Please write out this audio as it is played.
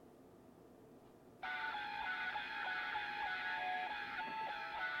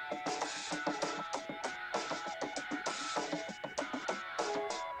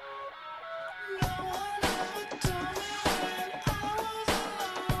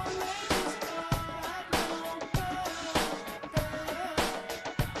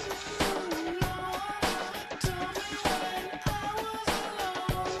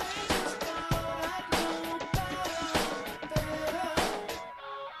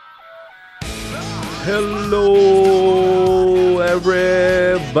Hello,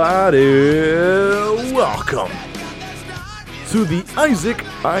 everybody. Welcome to the Isaac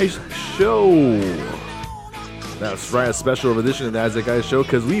Ice Show. That's right, a special edition of the Isaac Ice Show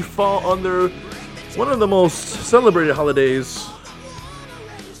because we fall under one of the most celebrated holidays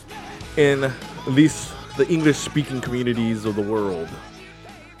in the English-speaking communities of the world.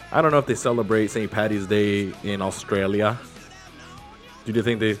 I don't know if they celebrate St. Paddy's Day in Australia. Do you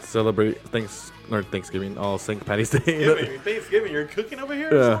think they celebrate Thanksgiving? Oh, St. Paddy's Day. Thanksgiving? You're cooking over here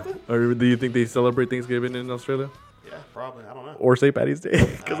or something? Or do you think they celebrate Thanksgiving in Australia? Yeah, probably. I don't know. Or St. Paddy's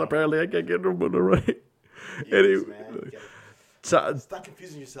Day? Because apparently I can't get them right. Yes, man. Stop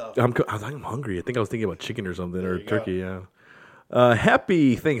confusing yourself. I'm hungry. I think I was thinking about chicken or something, or turkey, yeah.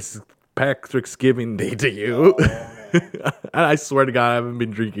 Happy Thanksgiving Day to you. Oh, I swear to God, I haven't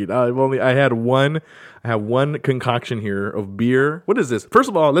been drinking. I had one concoction here of beer. What is this? First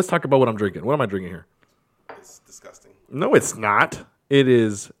of all, let's talk about what I'm drinking. What am I drinking here? It's disgusting. No, it's not. It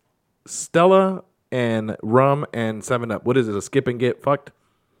is Stella and rum and 7-Up. What is it? A skip and get fucked?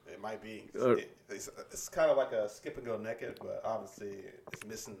 It might be. It's kind of like a skip and go naked, but obviously it's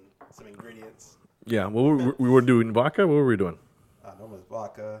missing some ingredients. Yeah. Well, we were doing vodka. What were we doing? Normally it's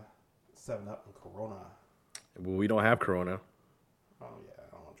vodka, 7-Up, and Corona. Well, we don't have Corona. Oh yeah,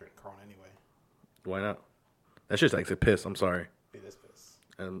 I don't want to drink Corona anyway. Why not? That shit's like piss. I'm sorry. It is piss.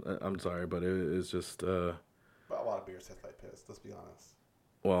 And I'm sorry, but it's just. But a lot of beers taste like piss. Let's be honest.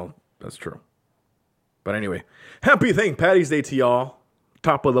 Well, that's true. But anyway, happy St. Paddy's Day to y'all.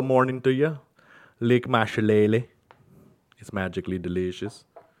 Top of the morning to you. Lick my shillelagh. It's magically delicious.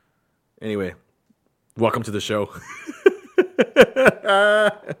 Anyway, welcome to the show.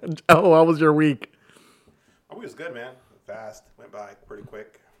 Oh, how was your week? My week was good, man. Fast. Went by pretty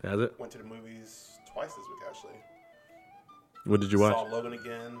quick. Has it? Went to the movies twice this week, actually. What did you watch? Saw Logan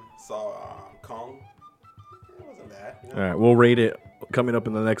again. Saw Kong. It wasn't bad. You know? All right, we'll rate it. Coming up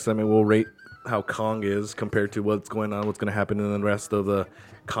in the next segment, we'll rate how Kong is compared to what's going on, what's going to happen in the rest of the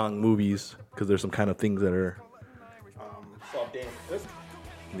Kong movies, because there's some kind of things that are... Saw Dan Fisk.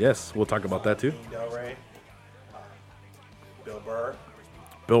 Yes, we'll talk about that too. Del Rey. Bill Burr.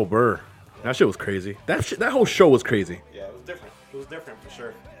 Bill Burr. That shit was crazy. That whole show was crazy. Yeah, it was different. It was different for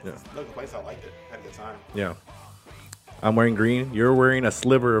sure. Yeah. No complaints. I liked it. Had a good time. Yeah. I'm wearing green. You're wearing a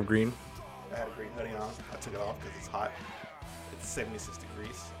sliver of green. I had a green hoodie on. I took it off because it's hot. It's 76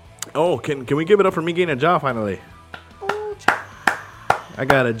 degrees. Oh, can we give it up for me getting a job finally? I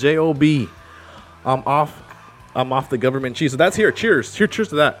got a job. I'm off the government cheese. So that's here. Cheers. Cheers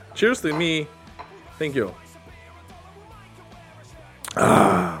to that. Cheers to me. Thank you.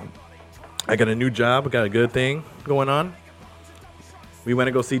 I got a new job. I got a good thing going on. We went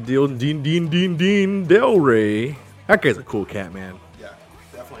to go see Dean Del Rey. That guy's a cool cat, man. Yeah,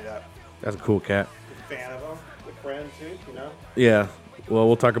 definitely that. That's a cool cat. Big fan of him. Good friend too, you know? Yeah. Well,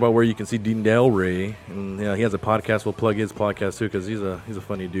 we'll talk about where you can see Dean Del Rey. And yeah, he has a podcast. We'll plug his podcast too because he's a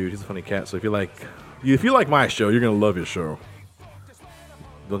funny dude. He's a funny cat. So if you like my show, you're gonna love his show.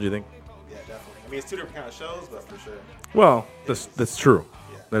 Don't you think? Yeah, definitely. I mean, it's two different kind of shows, but for sure. Well, that's true.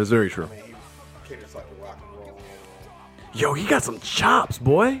 Yeah. That is very true. I mean, he caters like a rock and roll. Yo, he got some chops,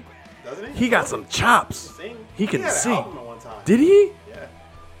 boy. Doesn't he? He got some chops. Sing? He can had sing. An album at one time. Did he? Yeah,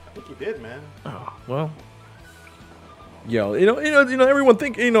 I think he did, man. Oh, well. Yo, you know, everyone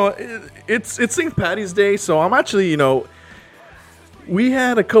think, it's St. Paddy's Day, so I'm actually, we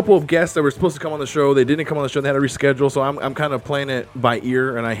had a couple of guests that were supposed to come on the show. They didn't come on the show. They had to reschedule, so I'm kind of playing it by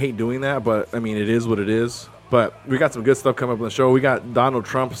ear, and I hate doing that, but, I mean, it is what it is. But we got some good stuff coming up on the show. We got Donald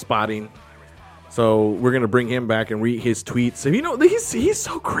Trump spotting, so we're going to bring him back and read his tweets. So, he's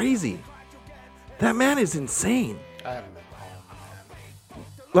so crazy. That man is insane. I haven't been home, man.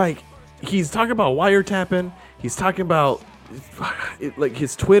 Like, he's talking about wiretapping. He's talking about, like,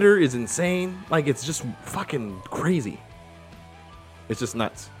 his Twitter is insane. Like, it's just fucking crazy. It's just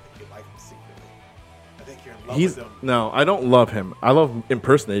nuts. I think you like him secretly. I think you're in love with him. No, I don't love him. I love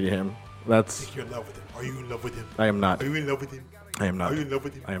impersonating him. I think you're in love with him. Are you in love with him? I am not. Are you in love with him? I am not. Are you in love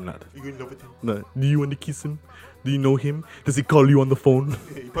with him? I am not. Are you in love with him? No. Do you want to kiss him? Do you know him? Does he call you on the phone?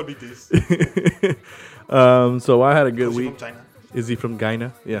 He probably does. So I had a good Is he week. from China? Is he from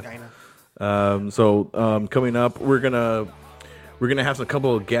Guyana? Yeah. Guyana. Coming up, we're gonna have a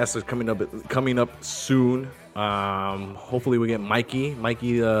couple of guests that's coming up soon. Hopefully we get Mikey,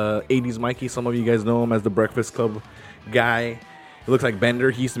 80s Mikey. Some of you guys know him as the Breakfast Club guy. He looks like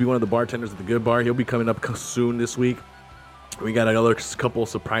Bender. He used to be one of the bartenders at the Good Bar. He'll be coming up soon this week. We got another couple of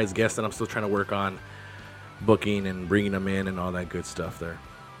surprise guests that I'm still trying to work on booking and bringing them in and all that good stuff there.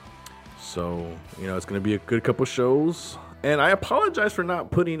 So, it's going to be a good couple shows. And I apologize for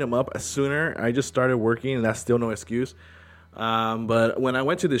not putting them up sooner. I just started working, and that's still no excuse. But when I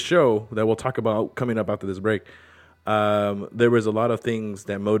went to this show that we'll talk about coming up after this break, there was a lot of things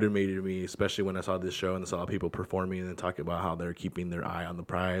that motivated me, especially when I saw this show and saw people performing and talking about how they're keeping their eye on the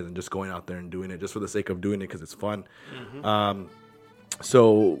prize and just going out there and doing it just for the sake of doing it because it's fun. Mm-hmm.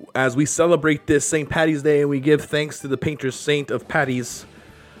 So as we celebrate this St. Patty's Day and we give thanks to the patron saint of patties,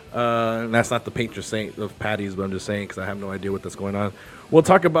 and that's not the patron saint of patties, but I'm just saying because I have no idea what that's going on. We'll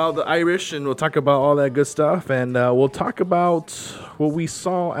talk about the Irish and we'll talk about all that good stuff, and we'll talk about what we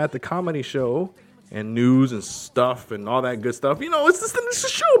saw at the comedy show and news and stuff and all that good stuff. You know, it's a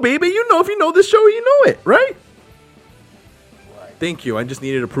show, baby. You know, if you know the show, you know it, right? Thank you. I just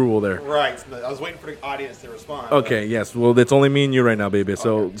needed approval there. Right. I was waiting for the audience to respond. Okay. Yes. Well, it's only me and you right now, baby.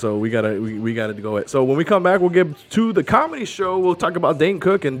 So we gotta go it. So when we come back, we'll get to the comedy show. We'll talk about Dane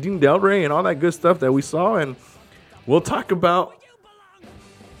Cook and Dean Delray and all that good stuff that we saw, and we'll talk about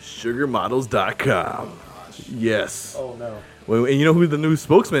SugarModels.com. Yes. Oh no. Well, and you know who the new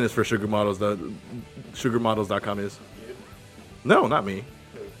spokesman is for Sugar Models? The SugarModels.com is? You? No, not me.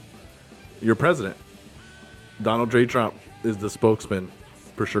 Who? Your president, Donald J. Trump, is the spokesman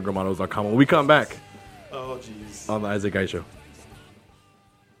for SugarModels.com. When we come back Oh, jeez. on the Isaac Guy Show.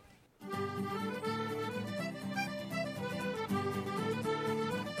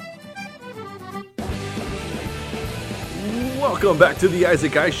 Welcome back to the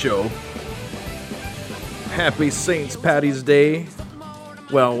Isaac Guy Show. Happy St. Patty's Day.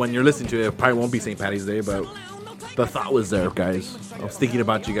 Well, when you're listening to it, it probably won't be St. Patty's Day, but the thought was there, guys. I was thinking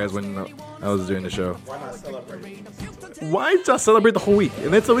about you guys when I was doing the show. Why not celebrate? Why just celebrate the whole week?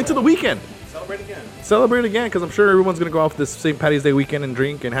 And then into the weekend. Celebrate again. Celebrate again, because I'm sure everyone's going to go off this St. Patty's Day weekend and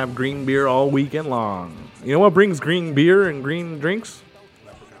drink and have green beer all weekend long. You know what brings green beer and green drinks?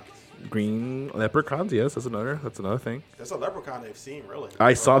 Leprechauns. Green leprechauns, yes, that's another thing. That's a leprechaun they've seen, really.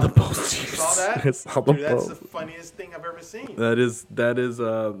 I saw the post. You saw that? I saw the Dude, that's post. the funniest thing I've ever seen. That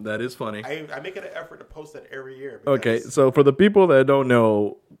is funny. I make it an effort to post that every year. Okay, so for the people that don't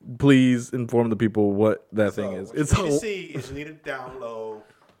know, please inform the people what that thing is. What you need to see is you need to download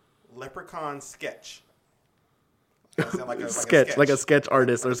Leprechaun Sketch. Like a sketch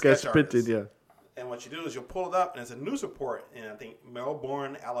artist or sketch printed, yeah. And what you do is you'll pull it up, and it's a news report in, I think,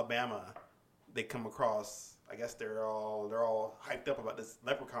 Melbourne, Alabama. They come across, I guess they're all hyped up about this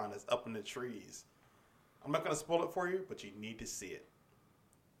leprechaun that's up in the trees. I'm not going to spoil it for you, but you need to see it.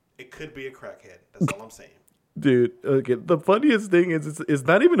 It could be a crackhead. That's all I'm saying. Dude, okay. The funniest thing is it's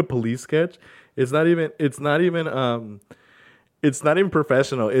not even a police sketch. It's not even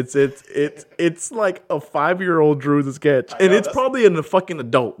professional. It's like a 5-year-old drew the sketch, and it's probably a fucking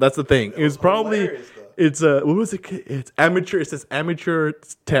adult. That's the thing. It's probably what was it? It's amateur. It says amateur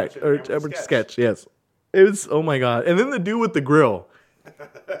tech or amateur sketch. Yes, it's oh my god. And then the dude with the grill.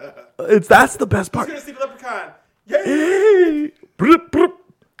 That's the best part. Who's gonna see the leprechaun? Hey!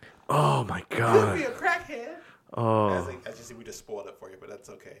 Oh my god. Could be a crackhead. Oh. As you see, we just spoiled it for you, but that's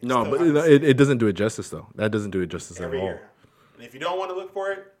okay. No, but it doesn't do it justice though. That doesn't do it justice every at all. year. And if you don't want to look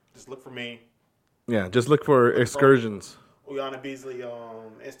for it, just look for me. Yeah, just look for excursions. Uyana Beasley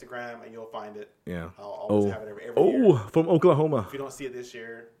on Instagram, and you'll find it. Yeah. I'll always have it every year. From Oklahoma. If you don't see it this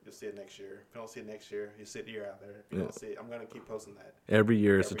year, you'll see it next year. If you don't see it next year, you'll see it the year out there. If you don't see it, I'm going to keep posting that. Every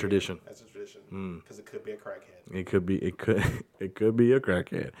year, it's a tradition. That's a tradition. Because it could be a crackhead. It could be a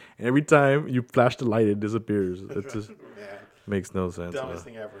crackhead. Every time you flash the light, it disappears. It just makes no sense. Dumbest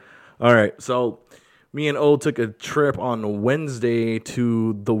thing ever. All right, so me and O took a trip on Wednesday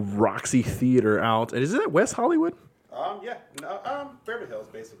to the Roxy Theater out. And is it at West Hollywood? Beverly Hills,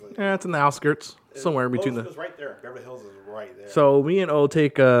 basically. Yeah, it's in the outskirts, somewhere in between It's right there. Beverly Hills is right there. So me and O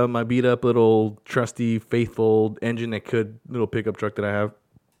take my beat up little trusty, faithful engine that could little pickup truck that I have,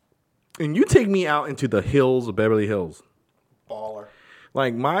 and you take me out into the hills of Beverly Hills. Baller.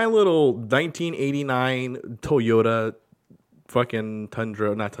 Like my little 1989 Toyota, fucking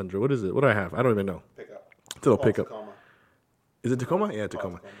Tundra, not Tundra. What is it? What do I have? I don't even know. Pickup. It's a little pickup. Tacoma. Is it Tacoma? Yeah,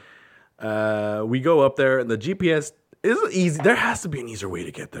 Tacoma. We go up there, and the GPS is easy. There has to be an easier way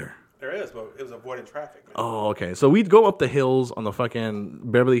to get there. There is, but it was avoiding traffic. Man. Oh, okay. So we'd go up the hills on the fucking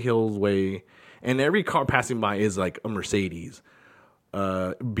Beverly Hills way, and every car passing by is like a Mercedes,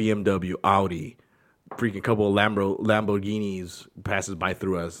 BMW, Audi, freaking couple of Lamborghinis passes by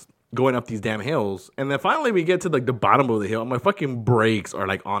through us, going up these damn hills. And then finally we get to like the bottom of the hill, and my fucking brakes are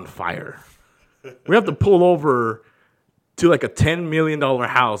like on fire. We have to pull over to like a $10 million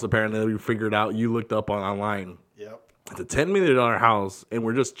house, apparently, we figured out. You looked up online. Yep. It's a $10 million house, and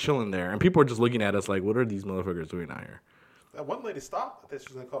we're just chilling there. And people are just looking at us like, what are these motherfuckers doing out here? That one lady stopped. I think she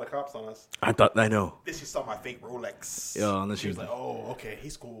was gonna call the cops on us. I know. Then she saw my fake Rolex. Yeah, and then she was like, "Oh, okay,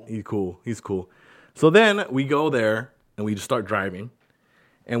 he's cool. He's cool." So then we go there and we just start driving,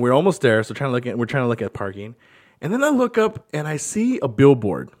 and we're almost there. So we're trying to look at parking, and then I look up and I see a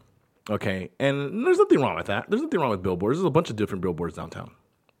billboard. Okay, and there's nothing wrong with that. There's nothing wrong with billboards. There's a bunch of different billboards downtown,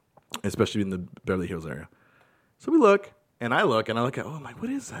 especially in the Beverly Hills area. So we look, and I look at, oh my, what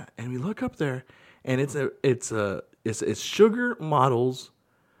is that? And we look up there, and it's Sugar Models.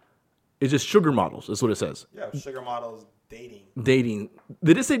 It's just Sugar Models. That's what it says. Yeah, Sugar Models dating. Dating.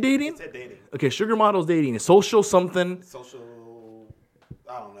 Did it say dating? It said dating. Okay, Sugar Models dating. Social something.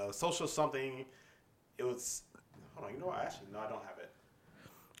 I don't know. Social something. It was. Hold on. You know what? Actually, no, I don't have it.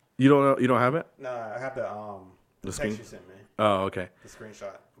 You don't know? You don't have it? No, I have the the text screen? you sent me. Oh, okay. The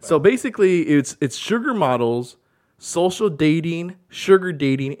screenshot. But So basically, it's Sugar Models, social dating, sugar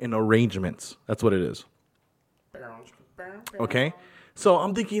dating, and arrangements. That's what it is. Okay. So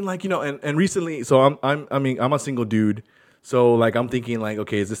I'm thinking like, and recently, so I'm a single dude. So like, I'm thinking like,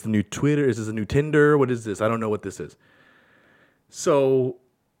 okay, is this the new Twitter? Is this a new Tinder? What is this? I don't know what this is. So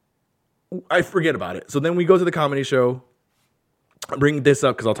I forget about it. So then we go to the comedy show. I bring this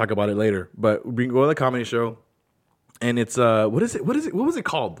up because I'll talk about it later. But we go to the comedy show, and it's what was it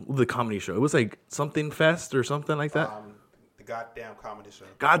called? The comedy show. It was like something fest or something like that. The goddamn comedy show.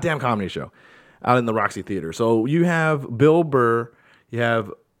 Goddamn comedy show, out in the Roxy Theater. So you have Bill Burr, you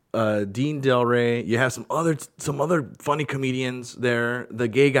have Dean Del Rey, you have some other funny comedians there. The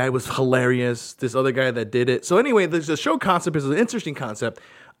gay guy was hilarious. This other guy that did it. So anyway, the show concept is an interesting concept.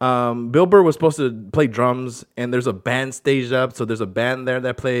 Bill Burr was supposed to play drums, and there's a band staged up. So there's a band there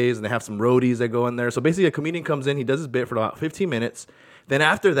that plays, and they have some roadies that go in there. So basically, a comedian comes in, he does his bit for about 15 minutes. Then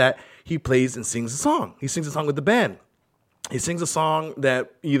after that, he plays and sings a song. He sings a song with the band. He sings a song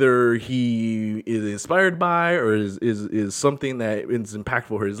that either he is inspired by or is something that is impactful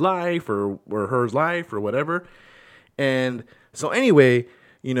for his life or her life or whatever. And so anyway,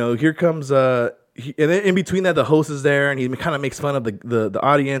 here comes and then in between that, the host is there, and he kind of makes fun of the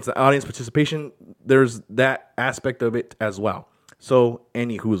audience participation. There's that aspect of it as well. So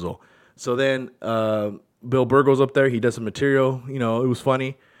any hoozle. So then Bill Burr goes up there. He does some material. It was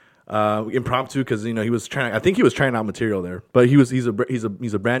funny, impromptu because he was trying. I think he was trying out material there, but he's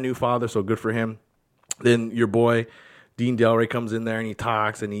a brand new father, so good for him. Then your boy Dean Del Rey comes in there and he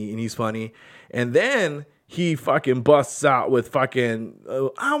talks and he's funny, and then he fucking busts out with fucking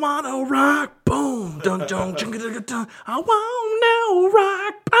I wanna rock, boom, dun dun, dun, I wanna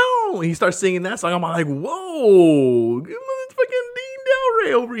rock, boom. He starts singing that song. I'm like, whoa, fucking Dean Del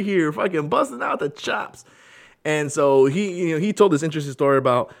Rey over here, fucking busting out the chops. And so he told this interesting story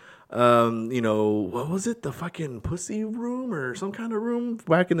about what was it, the fucking pussy room or some kind of room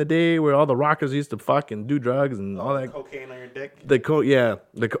back in the day where all the rockers used to fucking do drugs and all that cocaine on your dick.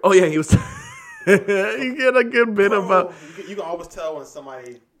 He was. You get a good bit about. You can always tell when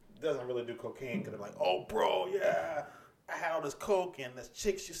somebody doesn't really do cocaine because they're like, "Oh, bro, yeah, I had all this coke and this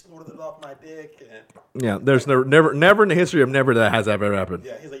chick she snorted it off my dick." And yeah, there's never in the history of never that has ever happened.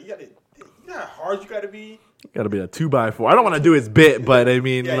 Yeah, he's like, you know how hard you got to be. Got to be a 2x4. I don't want to do his bit, but I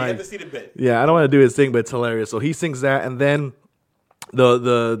mean, yeah, you have to see the bit. Yeah, I don't want to do his thing, but it's hilarious. So he sings that, and then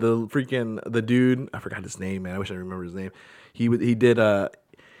the freaking the dude, I forgot his name, man. I wish I remember his name.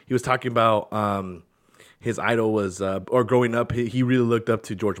 He was talking about his idol was, or growing up, he really looked up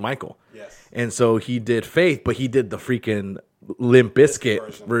to George Michael. Yes. And so he did Faith, but he did the freaking Limp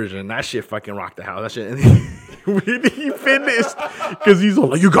Bizkit version. That shit fucking rocked the house. That shit. And he finished because he's all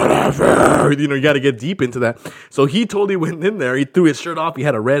like, you gotta have it. You gotta get deep into that. So he totally went in there. He threw his shirt off. He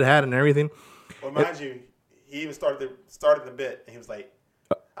had a red hat and everything. Well, mind you, he even started the bit, and he was like,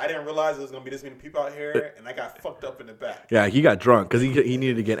 I didn't realize there was going to be this many people out here, and I got fucked up in the back. Yeah, he got drunk because he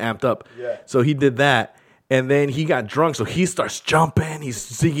needed to get amped up. Yeah. So he did that, and then he got drunk, so he starts jumping. He's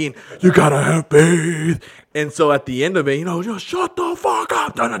singing, you gotta have faith. And so at the end of it, just shut the fuck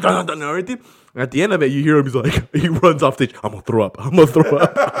up. Dun, dun, dun, dun, everything. At the end of it, you hear him, he's like, he runs off stage. I'm going to throw up. I'm going to throw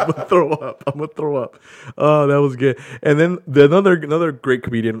up. I'm going to throw up. I'm going to throw up. Oh, that was good. And then another great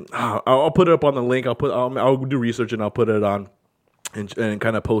comedian, I'll put it up on the link. I'll do research and I'll put it on. And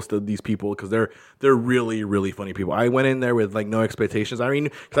kind of post these people because they're really, really funny people. I went in there with like no expectations. I mean,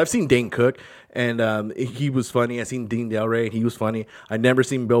 because I've seen Dane Cook and he was funny. I've seen Dean Del Rey and he was funny. I've never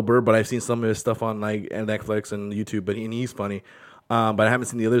seen Bill Burr, but I've seen some of his stuff on like Netflix and YouTube. But he's funny. But I haven't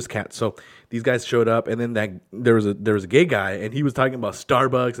seen the others cats. So these guys showed up, and then there was a gay guy, and he was talking about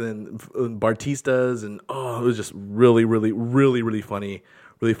Starbucks and Bartistas, and it was just really, really, really, really funny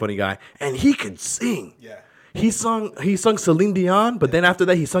guy, and he could sing. Yeah. He sung Celine Dion, but then after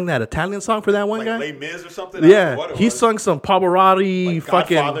that he sung that Italian song for that one like guy. Les Mis or something. Yeah, he sung some Pavarotti like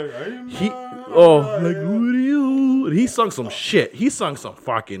fucking. Godfather. Like what do you? He sung some shit. He sung some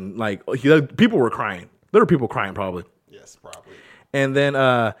fucking like people were crying. There were people crying probably. Yes, probably. And then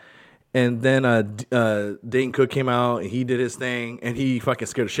Dane Cook came out and he did his thing and he fucking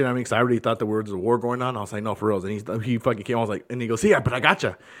scared the shit out of me because I already thought there was a war going on. I was like, no, for real. And he fucking came. I was like, and he goes, yeah, but I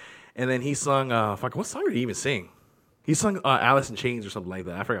gotcha. And then he sung fucking what song did he even sing? He sung Alice in Chains or something like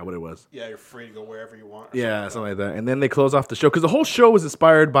that. I forgot what it was. Yeah, you're free to go wherever you want. Yeah, something like that. And then they close off the show because the whole show was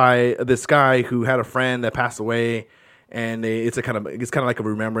inspired by this guy who had a friend that passed away, and it's kind of like a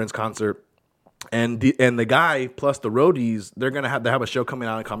remembrance concert. And the guy plus the roadies, they're gonna have a show coming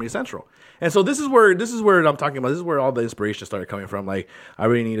out on Comedy Central. And so this is where I'm talking about. This is where all the inspiration started coming from. Like I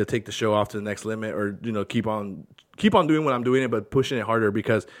really need to take the show off to the next limit, or keep on doing what I'm doing, but pushing it harder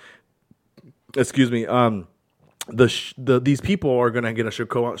because, excuse me, these people are gonna get a show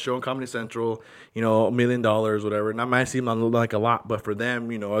on Comedy Central, $1 million, whatever. And that might seem like a lot, but for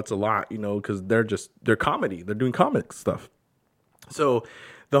them, it's a lot, because they're comedy, they're doing comic stuff. So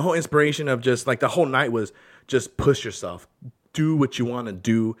the whole inspiration of just like the whole night was just push yourself, do what you want to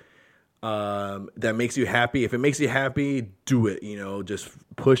do. That makes you happy. If it makes you happy, do it. Just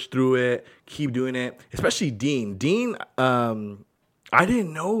push through it, keep doing it. Especially Dean. I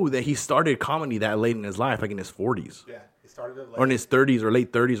didn't know that he started comedy that late in his life, like in his 40s. Yeah, he started it late. Or in his 30s or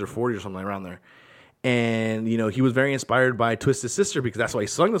late 30s or 40s or something around there. And, he was very inspired by Twisted Sister because that's why he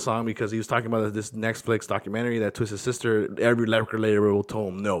sung the song, because he was talking about this Netflix documentary that Twisted Sister, every record label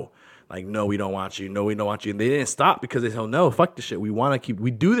told him no. Like, no, we don't want you. No, we don't want you. And they didn't stop because they said, no, fuck this shit.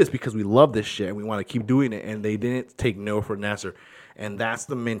 We do this because we love this shit and we want to keep doing it. And they didn't take no for an answer. And that's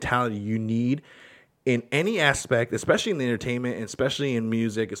the mentality you need in any aspect, especially in the entertainment, and especially in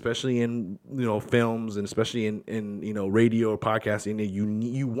music, especially in films, and especially in radio or podcasting.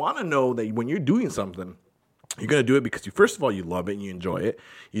 You want to know that when you're doing something, you're gonna do it because first of all you love it and you enjoy it.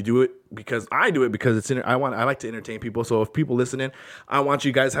 You do it because I do it because I like to entertain people. So if people listening, I want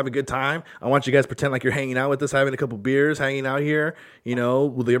you guys to have a good time. I want you guys to pretend like you're hanging out with us, having a couple beers, hanging out here,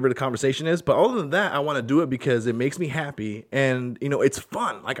 whatever the conversation is. But other than that, I want to do it because it makes me happy and it's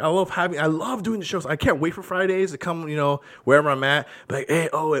fun. Like I love doing the shows. I can't wait for Fridays to come, wherever I'm at. But like, hey,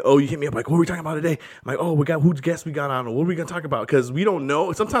 you hit me up like, what are we talking about today? I'm like, whose guests we got on? What are we gonna talk about? Because we don't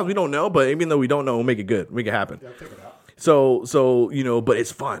know. Sometimes we don't know, but even though we don't know, we'll make it good. Make it happen. Yeah, figure it out. So but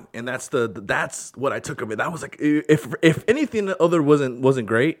it's fun, and that's what I took of it. That was like, if anything other wasn't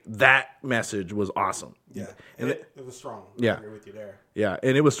great, that message was awesome. Yeah, and it was strong. Yeah, I agree with you there. Yeah,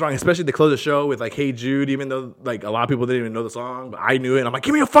 and it was strong, especially to close the show with like "Hey Jude," even though like a lot of people didn't even know the song, but I knew it. And I'm like,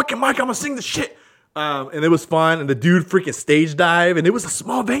 give me a fucking mic, I'm gonna sing the shit. And it was fun, and the dude freaking stage dive, and it was a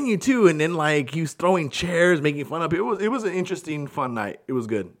small venue too. And then like he was throwing chairs, making fun of it. It was an interesting, fun night. It was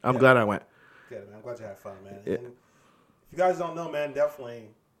good. I'm glad I went. Good, man. I'm glad you had fun, man. Yeah. And if you guys don't know, man, definitely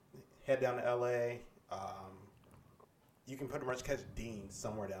head down to LA. You can pretty much catch Dean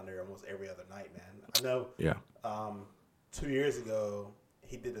somewhere down there almost every other night, man. I know. Yeah. 2 years ago,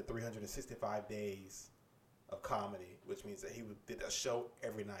 he did the 365 days of comedy, which means that he did a show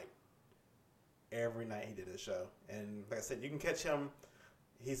every night. Every night he did a show, and like I said, you can catch him.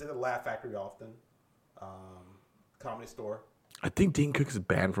 He's at the Laugh Factory often, Comedy Store. I think Dean Cook is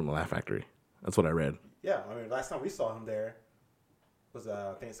banned from the Laugh Factory. That's what I read. Yeah, I mean, last time we saw him there was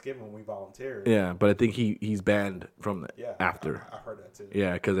Thanksgiving when we volunteered. Yeah, but I think he's banned from after. I heard that too.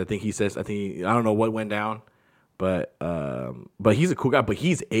 Yeah, because I think I don't know what went down, but he's a cool guy. But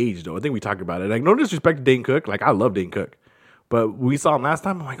he's aged though. I think we talked about it. Like no disrespect to Dane Cook. Like I love Dane Cook, but we saw him last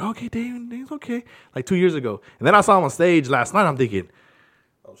time. I'm like, okay, Dane's okay. Like 2 years ago, and then I saw him on stage last night. I'm thinking,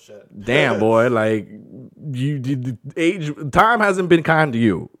 oh shit, damn boy, like time hasn't been kind to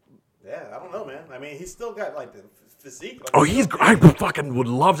you. Yeah, I don't know, man. I mean, he's still got like the physique. Like, I fucking would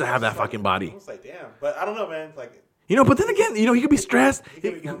love to have that fucking body. I was like, damn, but I don't know, man. Like, but then again, he could be stressed. He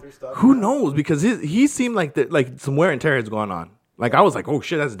could be going through stuff. Who knows? Because he seemed like some wear and tear is going on. Like I was like, oh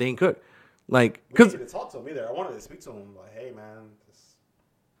shit, that's Dane Cook. Like, because we needed to talk to him either. I wanted to speak to him. Like, hey, man.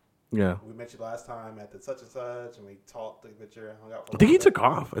 We met you last time at the such and such, and we talked, took a picture, hung out. I think he took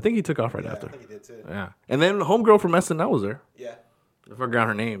off. I think he took off right after. I think he did too. Yeah, and then homegirl from SNL was there. Yeah. I forgot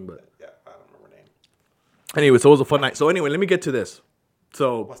her name, but yeah, I don't remember her name. Anyway, so it was a fun night. So anyway, let me get to this.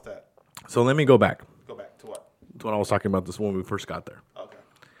 So what's that? So let me go back. Go back to what? To when I was talking about this when we first got there. Okay.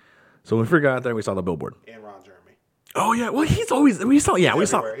 So when we first got there, we saw the billboard. And Ron Jeremy. Oh yeah, well he's always He's He's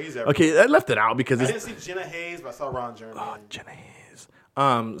everywhere. Okay, I left it out because I didn't see Jenna Hayes, but I saw Ron Jeremy. Oh, Jenna Hayes.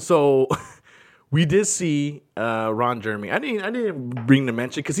 So we did see Ron Jeremy. I didn't bring the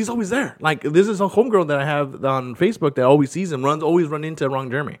mention because he's always there. Like this is a homegirl that I have on Facebook that always sees him. Always run into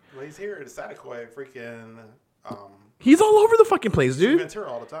Ron Jeremy. Well, he's here at Saticoy, freaking. He's all over the fucking place, dude. Ventura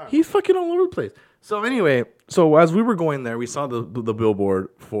all the time. He's fucking all over the place. So anyway, as we were going there, we saw the billboard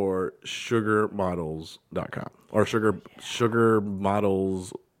for sugarmodels.com or sugar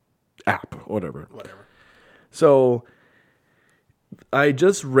models app, whatever. So I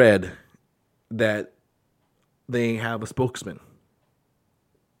just read that they have a spokesman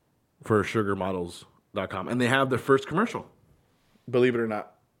for sugarmodels.com, and they have their first commercial, believe it or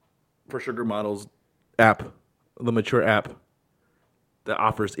not, for Sugar Models app, the mature app that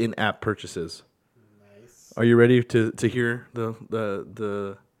offers in-app purchases. Nice. Are you ready to hear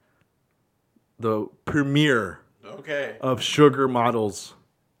the premiere of Sugar Models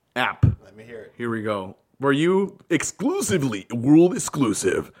app? Let me hear it. Here we go. For you exclusively, world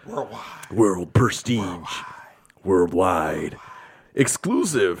exclusive, world prestige, worldwide.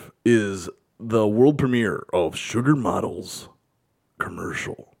 Exclusive is the world premiere of Sugar Models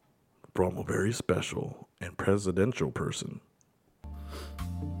commercial from a very special and presidential person.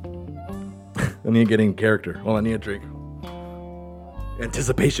 I need to get in character. Hold on, I need a drink.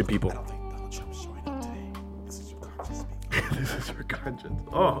 Anticipation, people. I don't think Donald Trump's showing up today. This is your conscience speaking. This is your conscience.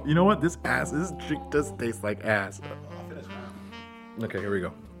 Oh, you know what? This drink does taste like ass. I'll finish mine. Okay, here we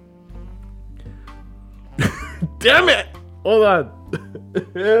go. Damn it! Hold on.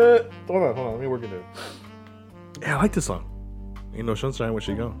 hold on. Let me work it in. Yeah, I like this song. Ain't no sunshine where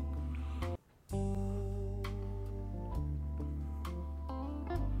she go.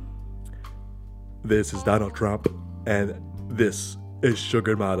 This is Donald Trump, and this is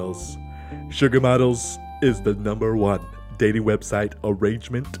Sugar Models. Sugar Models is the #1 dating website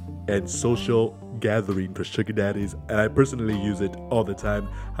arrangement and social gathering for sugar daddies, and I personally use it all the time.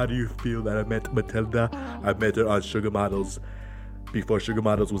 How do you feel that I met Matilda? I met her on Sugar Models before Sugar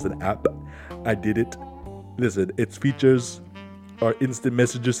Models was an app. I did it. Listen, its features are instant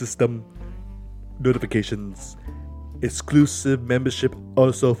messenger system, notifications, exclusive membership,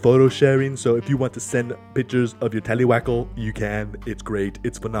 also photo sharing. So if you want to send pictures of your tallywackle, you can. It's great.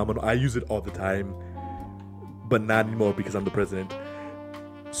 It's phenomenal. I use it all the time, but not anymore because I'm the president.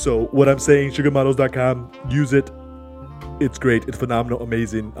 So what I'm saying, sugarmodels.com, use it. It's great. It's phenomenal.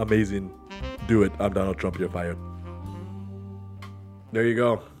 Amazing. Do it. I'm Donald Trump. You're fired. There you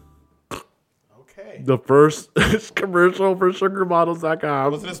go. Okay. The first commercial for sugarmodels.com. I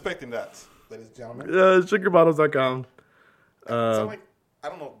wasn't expecting that, ladies and gentlemen. Sugarmodels.com. So like, I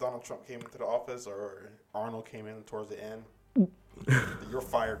don't know if Donald Trump came into the office or Arnold came in towards the end. Your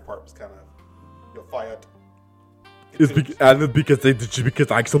fired part was kind of, you're fired. It's because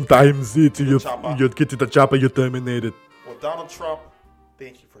like sometimes you get to the chopper, you're terminated. Well, Donald Trump,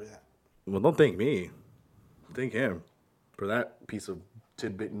 thank you for that. Well, don't thank me. Thank him for that piece of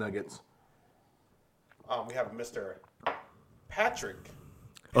tidbit nuggets. We have Mr. Patrick.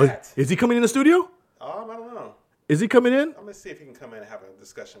 Oh, is he coming in the studio? I don't know. Is he coming in? I'm gonna see if he can come in and have a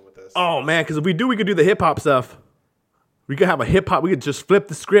discussion with us. Oh man, because if we do, we could do the hip hop stuff. We could have a hip hop. We could just flip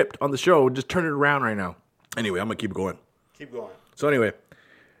the script on the show, just turn it around right now. Anyway, I'm gonna keep going. Keep going. So anyway,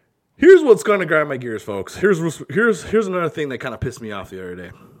 here's what's gonna grind my gears, folks. Here's another thing that kind of pissed me off the other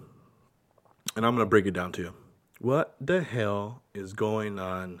day, and I'm gonna break it down to you. What the hell is going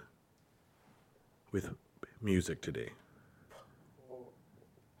on with music today?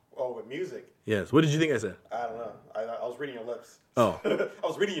 Oh, with music? Yes. What did you think I said? I don't know. I was reading your lips. Oh. I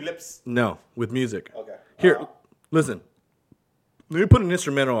was reading your lips. No, with music. Okay. Here, listen. Let me put an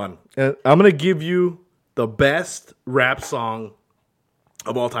instrumental on. And I'm going to give you the best rap song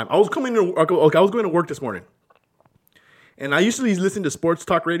of all time. I was going to work this morning. And I usually listen to sports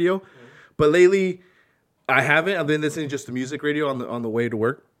talk radio. But lately, I haven't. I've been listening just to music radio on the way to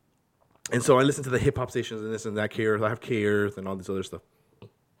work. And so I listen to the hip-hop stations and this and that, K-Earth. I have K-Earth and all this other stuff.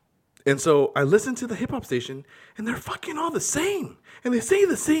 And so I listen to the hip-hop station, and they're fucking all the same. And they say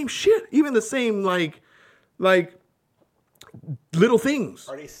the same shit. Even the same, like little things.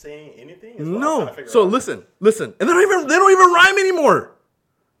 Are they saying anything? No. So listen. And they don't even rhyme anymore.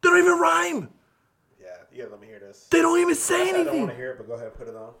 They don't even rhyme. Yeah, you gotta let me hear this. They don't even say anything. I don't want to hear it, but go ahead and put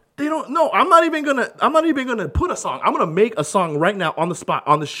it on. They don't. No, I'm not even gonna put a song. I'm gonna make a song right now on the spot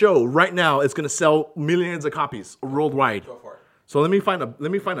on the show right now. It's gonna sell millions of copies worldwide. Go for it. So let me find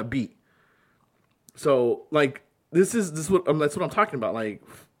a beat. So like that's what I'm talking about. Like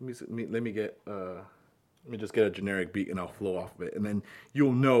let me just get a generic beat and I'll flow off of it, and then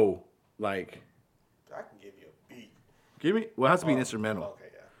you'll know. Like I can give you a beat. Give me. Well, it has to be an instrumental. Okay,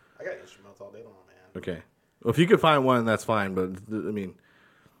 yeah. I got instrumentals all day long, man. Okay. Well, if you can find one, that's fine. But I mean,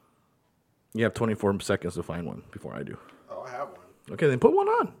 You have 24 seconds to find one before I do. Oh, I have one. Okay, then put one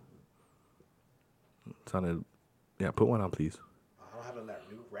on. Yeah, put one on, please. I don't have that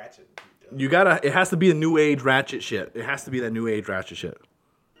new Ratchet. You gotta. It has to be the new age Ratchet shit. It has to be that new age Ratchet shit.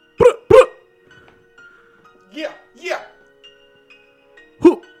 Yeah, yeah.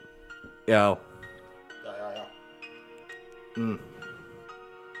 Whoo. Yo. Yeah.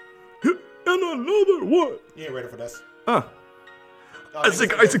 And another one. You ain't ready for this. I No,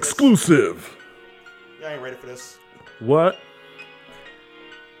 think it's exclusive. You ain't ready for this. What?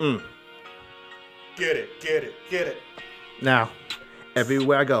 Get it. Now,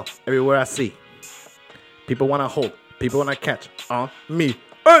 everywhere I go, everywhere I see, people want to hold, people want to catch on me.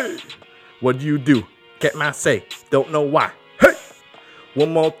 Hey! What do? Can't my say, don't know why. Hey!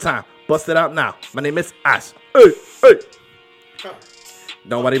 One more time, bust it out now. My name is Ice. Hey! Huh.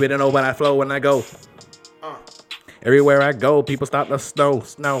 Nobody better know when I flow, when I go. Everywhere I go, people start to snow.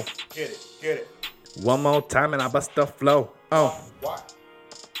 Get it. One more time and I bust the flow. Oh. Why?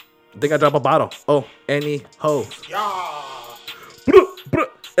 Think I drop a bottle. Oh, any hoes. Yeah.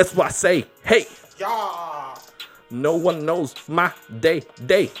 That's what I say. Hey. Yeah. No one knows my day.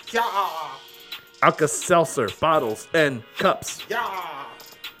 Yeah. Alka-Seltzer, bottles, and cups. Yeah.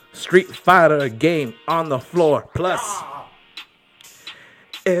 Street Fighter game on the floor. Plus,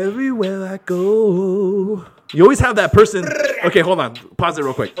 everywhere I go. You always have that person. Okay, hold on. Pause it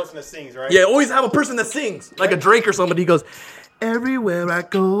real quick. Person that sings, right? Yeah, always have a person that sings. Like a Drake or somebody. He goes, everywhere I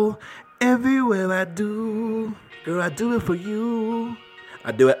go, everywhere I do. Girl, I do it for you.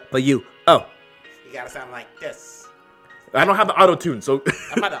 I do it for you. Oh. You gotta sound like this. I don't have the auto-tune, so...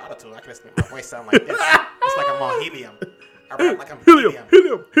 I'm not an auto-tune. I can just make my voice sound like this. It's like I'm on helium. I rap like I'm Helium.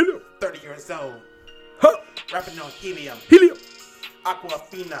 30 years old. Huh? Rapping on helium.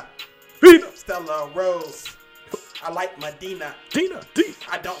 Aquafina. Stella Rose. I like Medina. Tina.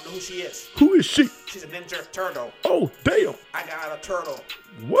 I don't know who she is. Who is she? She's a ninja turtle. Oh, damn. I got a turtle.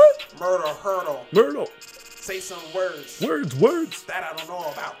 What? Myrtle. Say some words. Words. That I don't know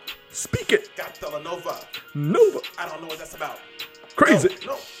about. Speak it. Got Nova. I don't know what that's about. Crazy.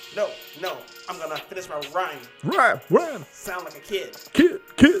 No. I'm gonna finish my rhyme. Rhyme. Sound like a kid. Kid.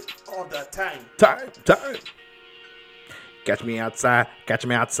 All the time. Time. Catch me outside. Catch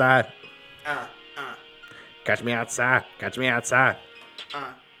me outside. Catch me outside.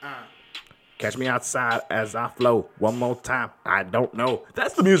 Catch me outside as I flow. One more time. I don't know.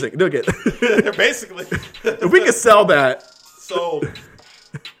 That's the music. Look at Basically. If we could sell that. So.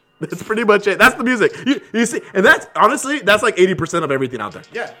 That's pretty much it. That's the music. You see, and that's honestly, that's like 80% of everything out there.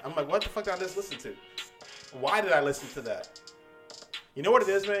 Yeah. I'm like, what the fuck did I just listen to? Why did I listen to that? You know what it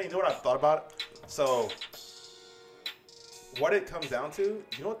is, man? You know what I've thought about? So, what it comes down to,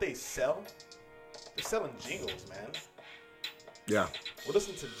 you know what they sell? They're selling jingles, man. Yeah. We'll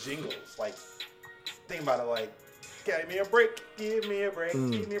listen to jingles. Like, think about it like, give me a break, give me a break,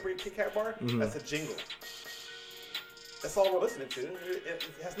 Kit Kat bar. That's a jingle. That's all we're listening to. It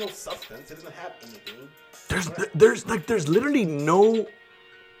has no substance. It doesn't have anything. There's literally no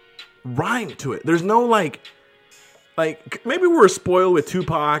rhyme to it. There's no like maybe we were spoiled with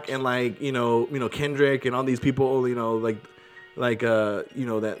Tupac and like you know Kendrick and all these people that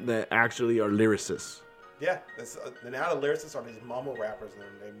actually are lyricists. Yeah, now the lyricists are these mumble rappers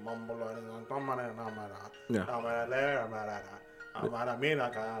and they mumble. Yeah.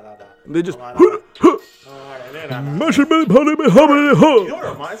 They just. You know what it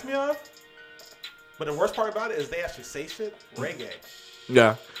reminds me of? But the worst part about it is they actually say shit reggae.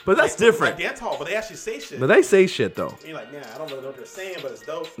 Yeah, but that's different. Like dance hall, but they actually say shit. But they say shit though. And you're like, man, I don't really know what they're saying, but it's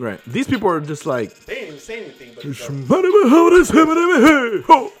dope. Right. These people are just like. They ain't even say anything, but it's dope.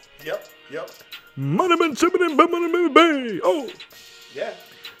 Yep. Oh. Yeah.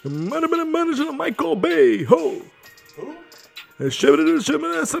 Michael Bay. Ho. Who?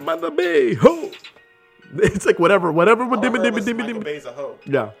 Ho. It's like whatever. Michael Bay's a hoe.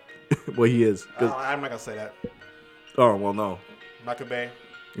 Yeah. Well, he is. I'm not gonna say that. Oh well, no. Michael Bay.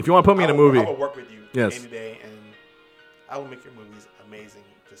 If you want to put me in a movie, I will work with you yes. any day, and I will make your movies amazing.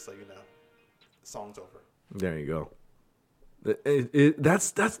 Just so you know, the song's over. There you go.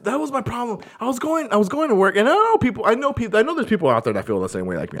 That was my problem. I was going to work, and I know there's people out there that feel the same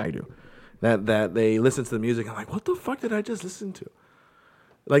way like me. I do. That they listen to the music. I'm like, what the fuck did I just listen to?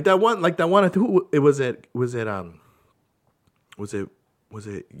 Like that one. I think it was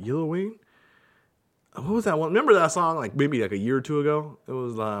it Yellow Wing? What was that one? Remember that song? Like maybe like a year or two ago. It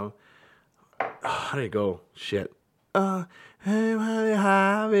was how did it go? Shit. Nobody.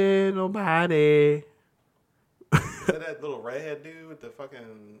 Is that little redhead dude with the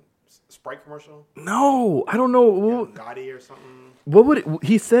fucking Sprite commercial? No, I don't know. Gotti or something? What would it,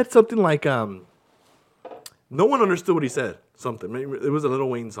 he said something like no one understood what he said. Something. Maybe it was a Lil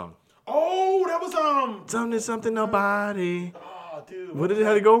Wayne song. Oh, that was something nobody. Oh, dude. What did it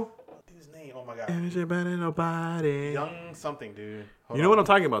have to go? Dude's name. Oh my god. Nobody. Young something, dude. Hold You know on. what I'm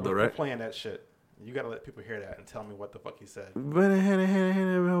talking about, though, We're right? playing that shit. You gotta let people hear that and tell me what the fuck he said.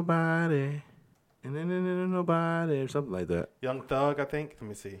 Nobody. And then nobody or something like that. Young Thug, I think. Let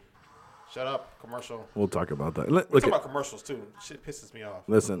me see. Shut up, commercial. We'll talk about that. We're talking about commercials too. Shit pisses me off.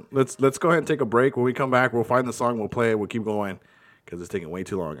 Listen, let's go ahead and take a break. When we come back, we'll find the song, we'll play it, we'll keep going because it's taking way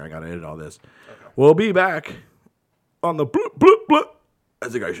too long. I gotta edit all this. Okay. We'll be back on the bloop bloop bloop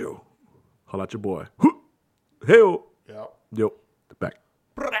as a guy show. Holla at your boy. Hey-o. Yep. Yo, back.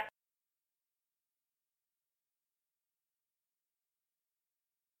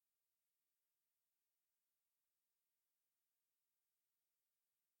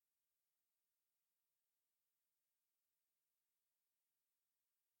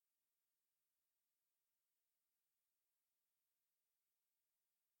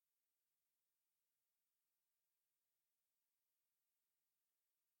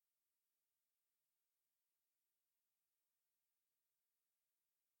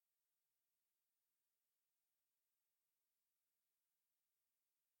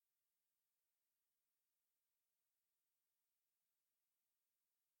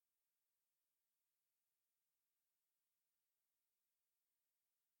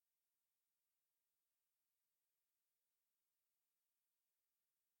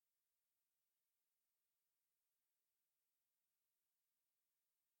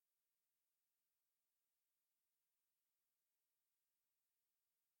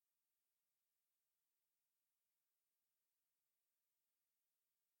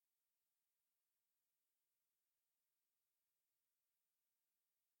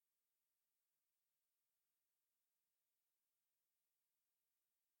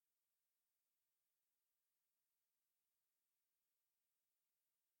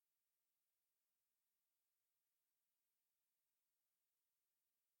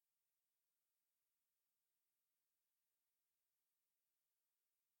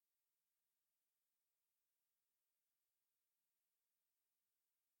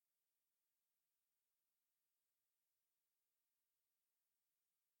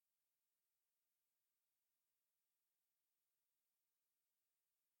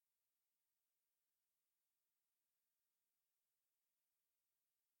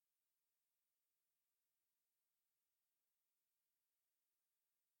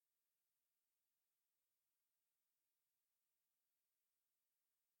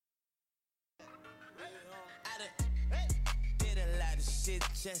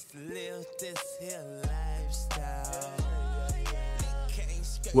 Just live this here lifestyle.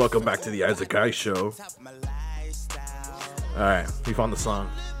 Welcome back to the Isaac Guy Show. Alright, we found the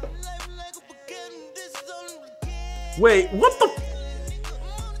song. Wait, what the?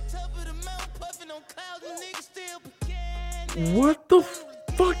 What the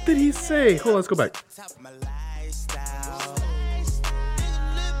fuck did he say? Hold on, let's go back.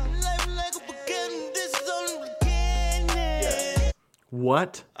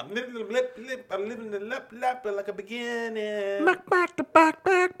 What? I'm living the lap like a beginning. Back. Drinking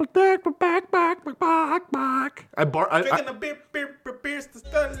a beers to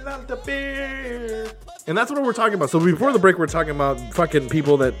start out the beer. And that's what we're talking about. So before the break, we're talking about fucking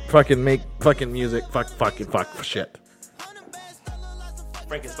people that fucking make fucking music. Fuck shit.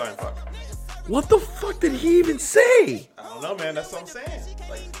 Frankenstein fuck. What the fuck did he even say? I don't know, man. That's what I'm saying.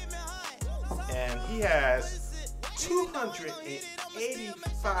 Like, and he has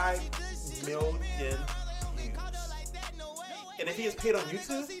 285 million views. And if he is paid on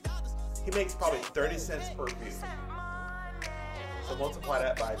YouTube, he makes probably 30 cents per view. So multiply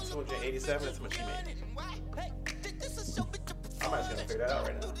that by 287, that's how much he made. I'm actually gonna figure that out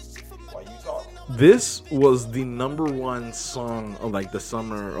right now while you talk. This was the number one song of like the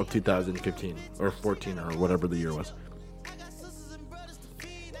summer of 2015 or 14 or whatever the year was.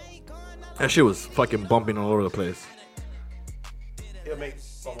 That shit was fucking bumping all over the place. He'll make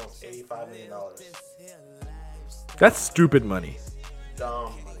almost $85 million. That's stupid money.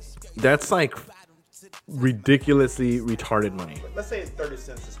 Dumb money. That's like ridiculously retarded money. But let's say 30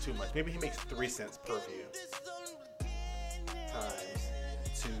 cents is too much. Maybe he makes 3 cents per view. Times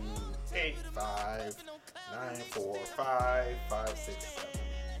 2, 8, 5, 9, 4, 5, 5, 6, 7.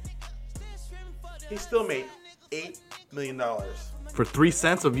 He still made $8 million. For 3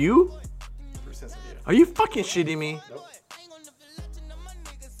 cents of you? 3 cents a view. Are you fucking shitting me? Nope.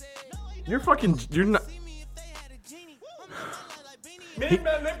 You're not.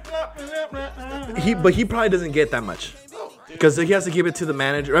 But he probably doesn't get that much because he has to give it to the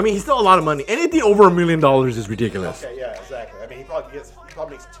manager. I mean, he's still a lot of money. Anything over $1 million is ridiculous. Okay, yeah, exactly. I mean, he probably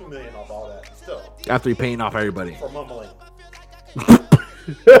makes $2 million off all that. Still, After he paying off everybody. for mumbling.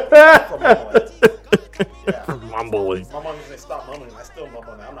 For mumbling. Yeah. For mumbling. My mom usually stop mumbling. I still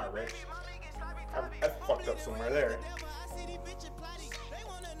mumble now. I'm not rich. I fucked up somewhere there.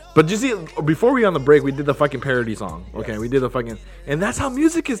 But you see, before we on the break, we did the fucking parody song. Okay, we did the fucking, and that's how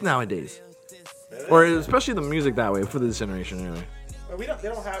music is nowadays, or especially the music that way for this generation anyway. But they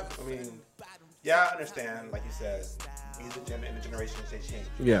don't have. I mean, yeah, I understand. Like you said, music in the generation they change.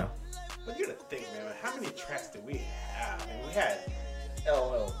 Yeah. But you gotta think, man. How many tracks did we have? I mean, we had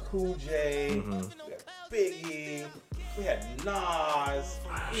LL Cool J, we had Biggie, we had Nas,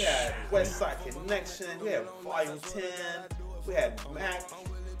 we had West Side Connection, we had Volume 10, we had Mac,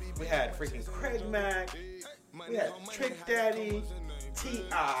 we had freaking Craig Mack, we had Trick Daddy,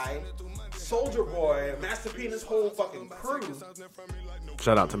 T.I., Soulja Boy, Master P and his whole fucking crew.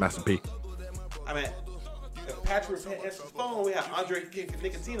 Shout out to Master P. I mean, if Patrick would answer the phone, we had Andre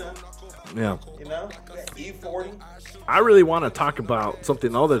Nicotina. Yeah. You know, we had E40. I really want to talk about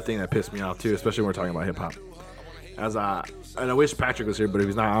something, other thing that pissed me off too, especially when we're talking about hip hop. And I wish Patrick was here, but if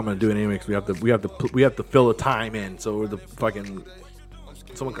he's not, I'm gonna do it anyway because we have to fill the time in. So the fucking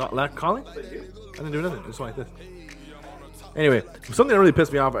someone calling? I didn't do nothing. Just like this. Anyway, something that really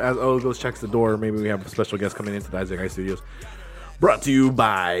pissed me off as goes checks the door. Maybe we have a special guest coming into the Isaac Ice Studios. Brought to you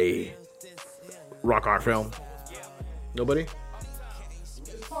by Rock Art Film. Nobody?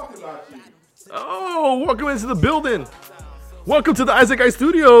 Oh, welcome into the building. Welcome to the Isaac Ice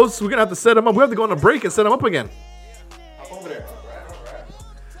Studios. We're going to have to set them up. We have to go on a break and set them up again. Over there.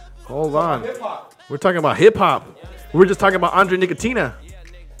 Hold on. We're talking about hip hop. We were just talking about Andre Nicotina.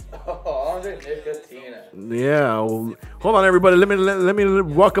 Oh, Andre Nicotina. Yeah. Well, hold on, everybody. Let me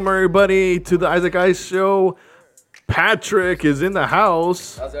welcome everybody to the Isaac Ice Show. Patrick is in the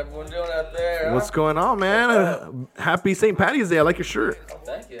house. How's everyone doing out there? Huh? What's going on, man? Happy St. Patty's Day. I like your shirt. Oh,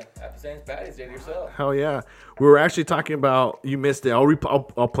 thank you. Happy St. Patty's Day to yourself. Hell yeah. We were actually talking about, you missed it.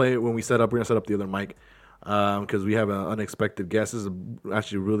 I'll play it when we set up. We're going to set up the other mic because we have an unexpected guest. This is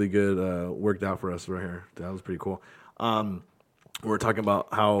actually really good, worked out for us right here. That was pretty cool. We're talking about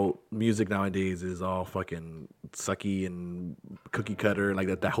how music nowadays is all fucking sucky and cookie cutter,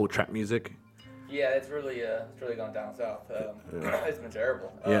 like that whole trap music. Yeah, it's really gone down south. It's been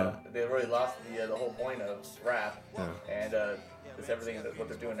terrible. Yeah. They really lost the whole point of rap, and it's everything that what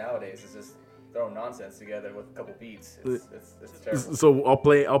they're doing nowadays is just throwing nonsense together with a couple beats. It's terrible. So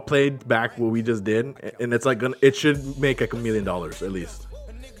I'll play back what we just did, and it's like it should make like $1 million at least.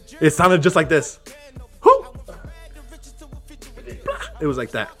 It sounded just like this. Whoo! It was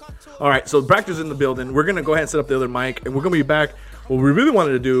like that. All right, so Bractor's in the building. We're gonna go ahead and set up the other mic, and we're gonna be back. What we really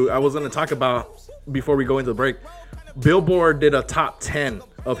wanted to do, I was gonna talk about before we go into the break. Billboard did a top 10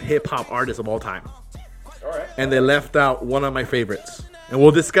 of hip hop artists of all time. All right. And they left out one of my favorites. And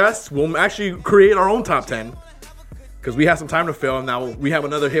we'll actually create our own top 10 because we have some time to fill. And now we have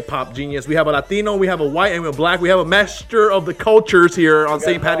another hip hop genius. We have a Latino, we have a white, and we have a black. We have a master of the cultures here on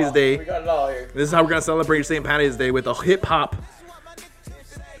St. Patty's Day. We got it all here. This is how we're gonna celebrate St. Patty's Day with a hip hop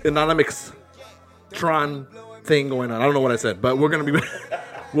anonymous Tron thing going on. I don't know what I said, but we're gonna be.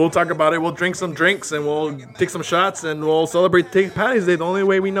 We'll talk about it. We'll drink some drinks and we'll take some shots and we'll celebrate St. Patty's Day the only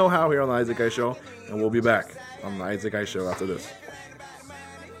way we know how here on the Isaac Ice Show. And we'll be back on the Isaac Ice Show after this.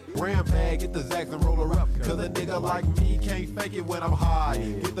 Ram bag, get the Zax and roll her up. Cause a nigga like me can't fake it when I'm high.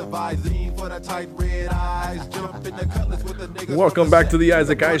 Get the Visine for the tight red eyes. Jump in the cutlass with the nigga. Welcome back to the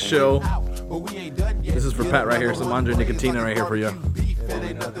Isaac Ice Show. This is for Pat right here. Some Andre Nicotina right here for you.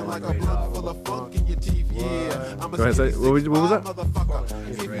 Go ahead, say what was that?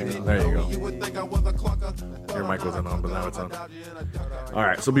 There you go. Your mic wasn't on, but now it's on. All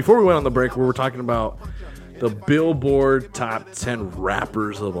right, so before we went on the break, we were talking about the Billboard top 10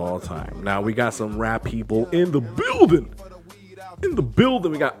 rappers of all time. Now, we got some rap people in the building.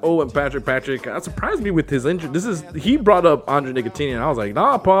 We got and Patrick. That surprised me with his intro. He brought up Andre Nicotina, and I was like,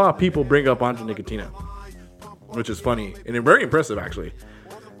 nah, pa, people bring up Andre Nicotina. Which is funny, and very impressive, actually,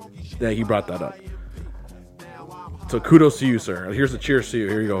 that he brought that up. So kudos to you, sir. Here's a cheers to you.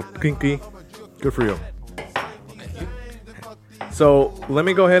 Here you go. Kinky. Good for you. So let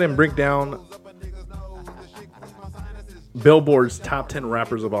me go ahead and break down Billboard's top 10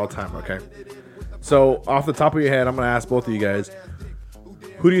 rappers of all time, okay? So off the top of your head, I'm going to ask both of you guys,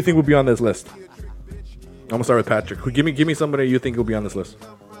 who do you think will be on this list? I'm going to start with Patrick. Give me somebody you think will be on this list.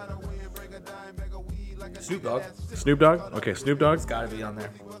 Snoop Dogg. Snoop Dogg? Okay, Snoop Dogg's Gotta be on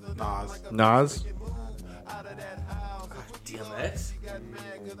there. Nas. Nas. DMX.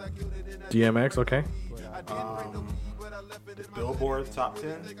 DMX, okay. The Billboard top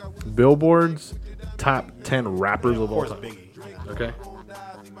 10. Billboard's top 10 rappers Of of all course, time. Biggie. Okay. I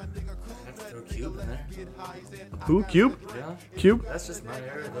have to throw Cube in there. Who? Cube? Yeah. Cube? That's just my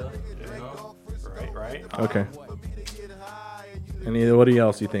era, though. You know? Right. Okay. Anybody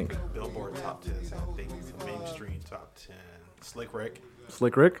else you think? Billboard top 10. I think mainstream top 10. Slick Rick.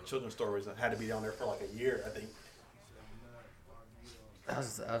 Slick Rick? Children's Stories had to be down there for like a year, I think. I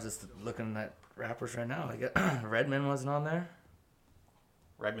was just looking at rappers right now. Like Redman wasn't on there.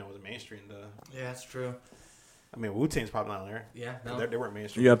 Redman was mainstream, though. Yeah, that's true. I mean, Wu-Tang's probably not on there. Yeah, no. They weren't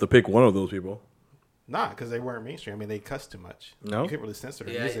mainstream. You have to pick one of those people. Nah, because they weren't mainstream. I mean, they cuss too much. No? You can't really censor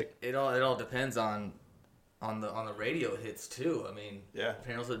their Yeah, music. it all depends on the radio hits too. I mean, Yeah.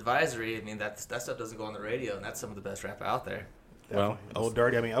 Parental Advisory. I mean, that stuff doesn't go on the radio, and that's some of the best rap out there. Definitely. Old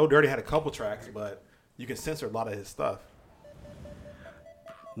Dirty. I mean, Old Dirty had a couple tracks, but you can censor a lot of his stuff.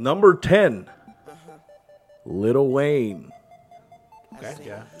 Number 10. Lil Wayne. Okay,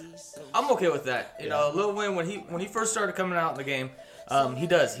 yeah. I'm okay with that. You know, Lil Wayne when he first started coming out in the game,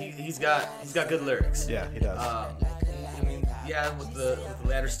 he's got good lyrics. Yeah, he does. I mean, yeah, with the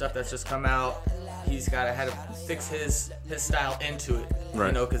latter stuff that's just come out, he's had to fix his style into it. Right.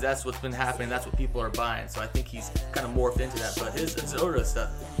 You know, because that's what's been happening. That's what people are buying. So I think he's kind of morphed into that. But his older stuff,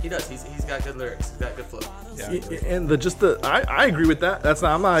 he does. He's got good lyrics. He's got good flow. Yeah. And I agree with that.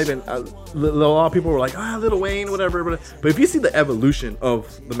 I'm not even. A lot of people were like, Lil Wayne, whatever. But if you see the evolution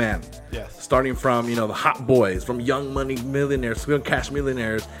of the man, Yes. starting from the Hot Boys, from Young Money Millionaires, Young Cash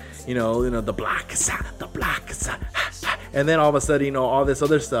Millionaires, the Black, and then all of a sudden, all this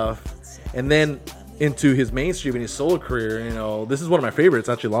other stuff, and then into his mainstream and his solo career. This is one of my favorites,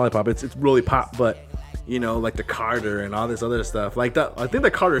 actually. Lollipop. It's really pop, but like the Carter and all this other stuff, like that. I think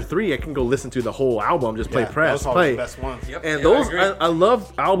the Carter 3, I can go listen to the whole album, just play press, those play. are the best ones. Yep. And Yeah, those, I agree. I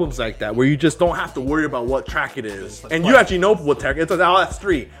love albums like that where you just don't have to worry about what track it is, Like and what? you actually know what track. It's like, that's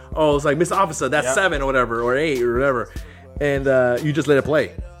 3. Oh, it's like Miss Officer, that's Yep. 7 or whatever, or 8 or whatever, and you just let it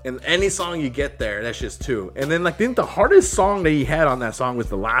play. And any song you get there, that's just 2. And then I think the hardest song that he had on that song was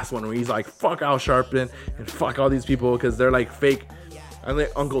the last one, where he's like, "Fuck Al Sharpton and fuck all these people because they're like fake." I think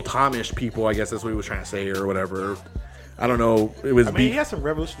Uncle Tomish people, I guess that's what he was trying to say or whatever. I don't know. It was I mean, he has some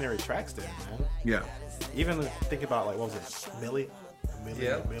revolutionary tracks there, man. yeah. Even think about, like, what was it? Millie?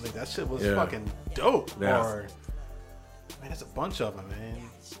 Yeah. Millie. That shit was Yeah. fucking dope. Yeah. Or, man, there's a bunch of them, man.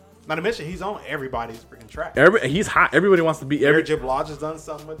 Not to mention, he's on everybody's freaking track. He's hot. Everybody wants to be Mary J. Blige has done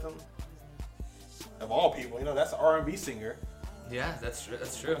something with him. Of all people, that's an R&B singer. Yeah, that's true.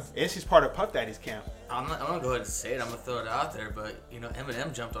 That's true. And she's part of Puff Daddy's camp. I'm gonna go ahead and say it. I'm gonna throw it out there, but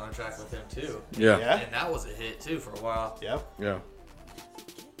Eminem jumped on a track with him too. Yeah. Yeah. And that was a hit too for a while. Yep. Yeah.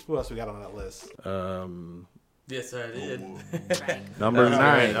 Who else we got on that list? Yes, I did. Number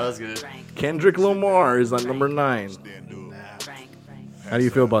 9. That was good. Kendrick Lamar is on number 9. Nah, How do you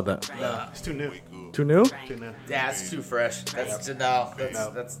feel about that? it's too new. Too new? Too new. Yeah, it's too fresh. That's he doesn't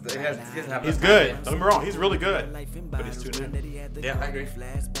have He's enough good. time. Don't get me wrong. He's really good. But he's too new. Yeah, I agree.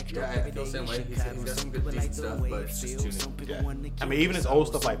 Yeah, I feel the same way. He's got some good decent stuff, but it's just too new. Yeah. I mean, even his old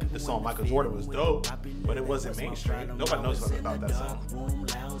stuff, like the song Michael Jordan, was dope, but it wasn't mainstream. Nobody knows nothing about that song.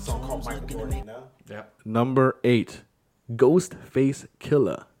 A song called Michael Jordan, Yep. Number 8. Ghostface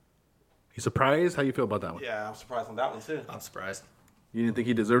Killer. You surprised? How you feel about that one? Yeah, I'm surprised on that one too. I'm surprised. You didn't think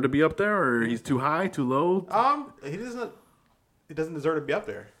he deserved to be up there, or he's too high, too low? He doesn't deserve to be up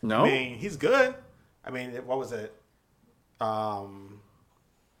there. No? I mean, he's good. I mean, what was it? What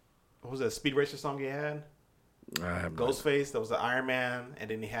was that Speed Racer song he had? Ghostface. That was the Iron Man, and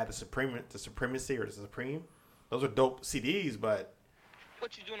then he had the Supremacy or the Supreme. Those are dope CDs, but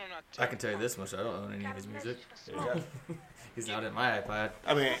What you doing on that? I can tell you this much: I don't own any of his music. there you go. He's not in my iPod.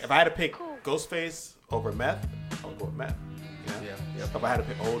 I mean, if I had to pick Ghostface over Meth, I would go with Meth. You know? Yeah. Yep. If I had to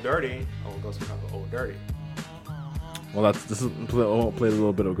pick Old Dirty, I would go with Old Dirty. Well, I'll play a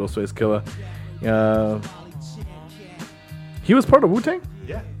little bit of Ghostface Killer. He was part of Wu-Tang?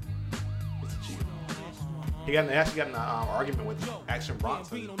 Yeah. He's a cheat. He actually got in an argument with Action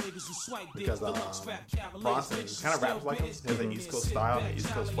Bronson because Bronson kind of raps like him. He has an East Coast style and an East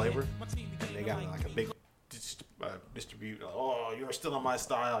Coast flavor. And they got in like a big distribute. Oh, you're still in my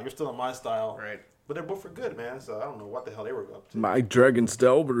style. You're still in my style. Right. But they're both for good, man. So I don't know what the hell they were up to. My Dragon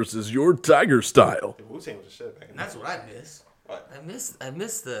Style versus your Tiger Style. Wu-Tang was a shit back in And that's what I miss. What? I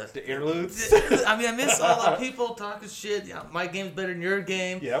miss the interludes. I mean, I miss all the people talking shit. Yeah, my game's better than your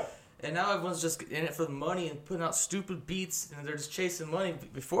game. Yep. And now everyone's just in it for the money and putting out stupid beats, and they're just chasing money.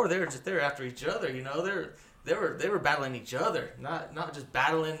 Before they were just there after each other, they were battling each other, not just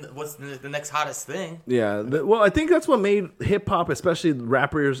battling what's the next hottest thing. Yeah, well, I think that's what made hip hop, especially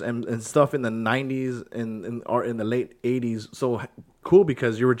rappers and stuff in the '90s and or in the late '80s, so cool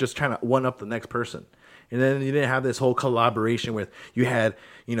because you were just trying to one up the next person, and then you didn't have this whole collaboration with you had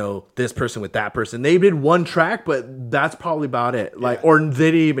this person with that person. They did one track, but that's probably about it. Like, or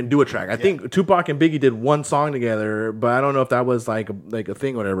they didn't even do a track. I think Tupac and Biggie did one song together, but I don't know if that was like a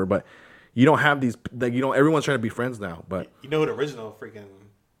thing or whatever. But you don't have these, like, everyone's trying to be friends now. But you know the original freaking,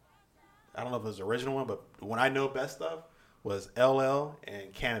 I don't know if it was the original one, but when I know best of was LL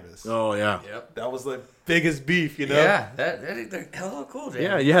and Cannabis. Oh yeah, Yep. That was the biggest beef, Yeah, they're hella cool, Jay.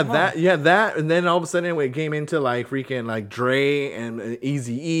 yeah. You had that, and then all of a sudden it came into like freaking like Dre and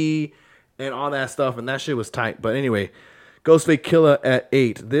Eazy-E and all that stuff, and that shit was tight. But anyway, Ghostface Killah at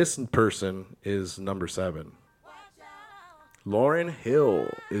 8. This person is number 7. Lauryn Hill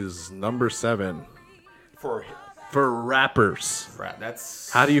is number 7 for rappers. Right, that's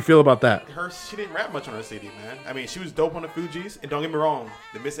How do you feel about that? she didn't rap much on her CD, man. I mean, she was dope on the Fugees, and don't get me wrong,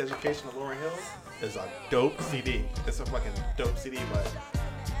 The Miseducation of Lauryn Hill is a dope CD. It's a fucking dope CD, but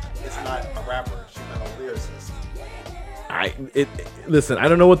it's not a rapper. She's not a lyricist. Listen. I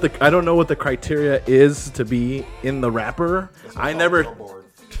don't know what the criteria is to be in the rapper. I never.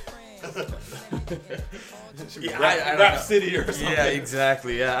 Rap City or something. Yeah,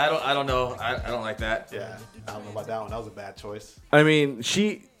 exactly. Yeah, I don't know. I don't like that. Yeah, I don't know about that one. That was a bad choice. I mean,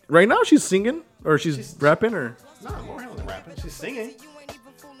 right now she's singing or she's rapping or No, Lauryn Hill isn't rapping. She's singing.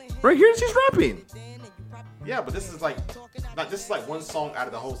 right here she's rapping. Yeah, but this is like one song out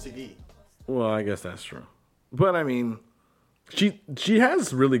of the whole CD. Well, I guess that's true. But I mean, she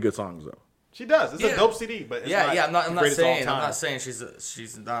has really good songs though. She does. It's a dope CD, but it's I'm not greatest of all saying time.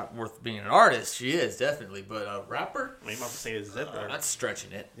 she's not worth being an artist. She is definitely, but a rapper, I mean, you might say it's Zipper. that's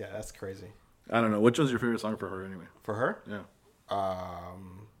stretching it. Yeah, that's crazy. I don't know. Which one's your favorite song for her anyway? For her, Yeah.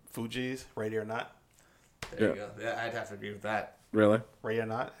 Fugees, Ready or Not, There you go. Yeah, I'd have to agree with that. Really? Ready or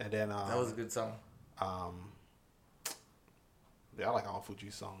Not, and then That was a good song. Yeah, I like all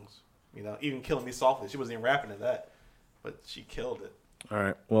Fugees songs. Even Killing Me Softly. She wasn't even rapping in that, but she killed it. All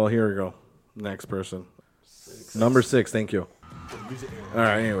right. Well, here we go. Next person. Number 6. Thank you. All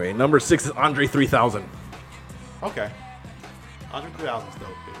right. Anyway, number 6 is Andre 3000. Okay, Andre 3000's dope,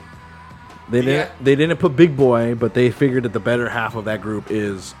 dude. They didn't put Big Boy, but they figured that the better half of that group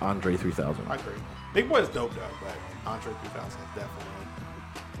is Andre 3000. I agree. Big Boy's dope though, but Andre 3000 is definitely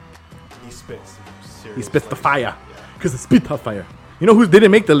he spits. He spits the fire Yeah. because it spit the fire. You know who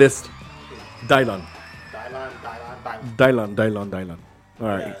didn't make the list? Dylan. Dylan. All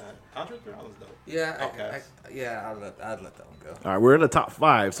right. Yeah, Andre 3000's dope. Yeah, Okay. I'd let that one go. All right. We're in the top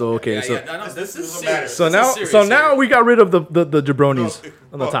 5. So okay. Yeah, so yeah, no, this is doesn't serious. matter. so This now is serious so here. now we got rid of the jabronis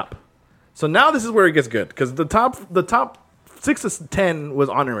on the Oh. top. So now this is where it gets good because the top 6 to 10 was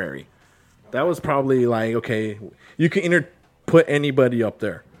honorary. That was probably like, okay, you can put anybody up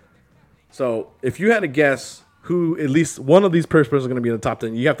there. So if you had to guess who at least one of these persons is going to be in the top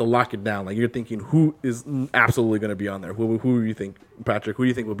 10, you have to lock it down. Like you're thinking who is absolutely going to be on there. Who do you think, Patrick? Who do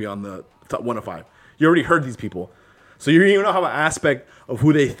you think will be on the top 1 of 5? You already heard these people. So you even have an aspect of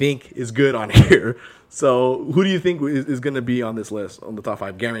who they think is good on here. So who do you think is going to be on this list, on the top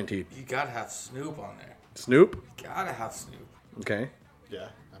 5? Guaranteed. You gotta have Snoop on there. Snoop? Gotta have Snoop. Okay. Yeah,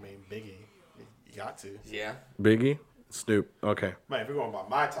 I mean Biggie, you got to. Yeah. Biggie? Snoop. Okay. Man, if we're going by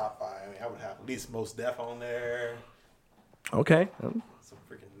my top 5, I mean, I would have at least Mos Def on there. Okay. Some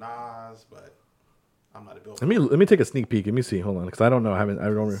freaking Nas, but I'm not a Bill. Let me take a sneak peek. Let me see. Hold on, because I don't know. I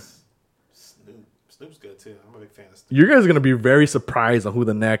don't. Snoop's good too. I'm a big fan of Snoop. You guys are gonna be very surprised on who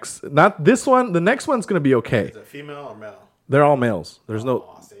the next. Not this one. The next one's gonna be okay. Is it female or male? They're all males. There's no.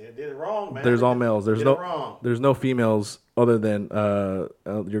 Oh, see, I did it wrong, man. There's all males. There's Did no. it wrong. There's no females other than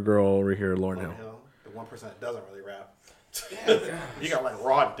your girl over here, Lauryn Hill. The 1% that doesn't really rap. You got like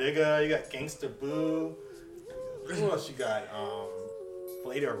Raw Digga. You got Gangsta Boo. Who else you got?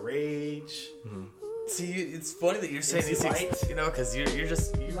 Flavor Rage. Mm-hmm. See, it's funny that you're saying these Easy things, because you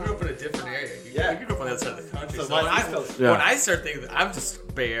grew up in a different area. You grew up on the other side of the country. So So, my when, East Coast- Yeah. when I start thinking, I'm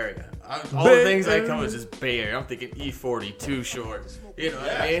just Bay Area. All the things that come is just Bay Area. I'm thinking E40, Too Short. You know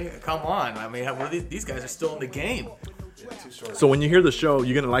what I mean? Come on. I mean, these guys are still in the game. Too short. So when you hear the show,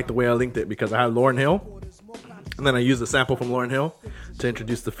 you're gonna like the way I linked it because I had Lauryn Hill, and then I used a sample from Lauryn Hill to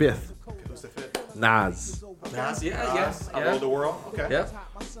introduce the 5th, Who's the 5th? Nas. Nas, I Ruled the World. Okay. Yep.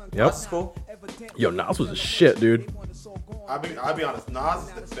 Yep. That's cool. Yo, Nas was a shit, dude. I'll be honest. Nas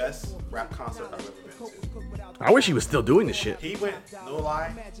is the best rap concert I've ever been to. I wish he was still doing this shit. He went, no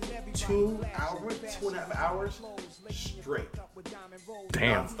lie, 2 hours, 2.5 hours straight.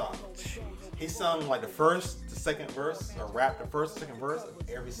 Damn. Non-stop. He sung like the first, the second verse, or rapped the first, second verse of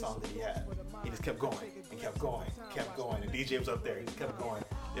every song that he had. He just kept going and kept going, kept going. The DJ was up there. He just kept going.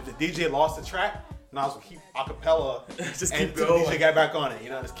 If the DJ lost the track, Nas would keep acapella Just and keep the going. DJ got back on it. You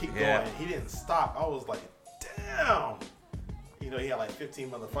know, just keep Yeah. going. He didn't stop. I was like, damn. You know, he had like 15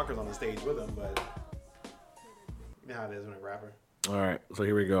 motherfuckers on the stage with him, but you know how it is when a rapper. All right, so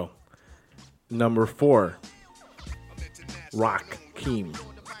here we go. Number 4, Rakim.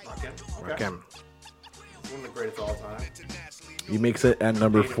 Okay. Rakim. One of the greatest of all time. He makes it at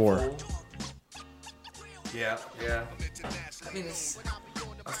number 4. Yeah. I mean,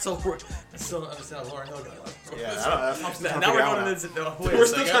 I still don't understand how Lauryn Hill got on. Yeah, I don't know. That's what I'm Now we're trying going to to figure out this. No, wait We're a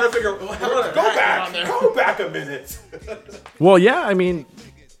still second. trying to figure out. How about Go that back. on there? Go back a minute. Well, yeah, I mean,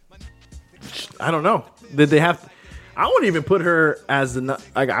 I don't know. Did they have? I wouldn't even put her as the.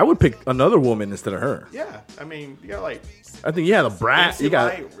 Like, I would pick another woman instead of her. Yeah, I mean, you got like I think the Brat. MC You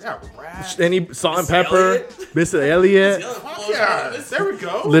got Light, any Salt and Missy Pepper, Elliott? Missy Elliott, yeah, there we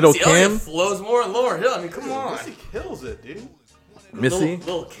go. Little Missy Elliott Kim, flows more than Lauryn Hill. I mean, come on. Missy kills it, dude. Missy,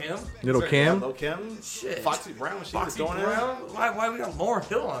 Little Kim. Little Yeah, Kim. Lil' Kim, Shit. Foxy Brown, when she was Foxy doing Brown? Why we got Lauryn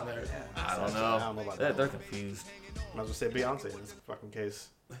Hill on there? I don't I don't know know. about They're that. confused. Might as well say Beyonce in this fucking case.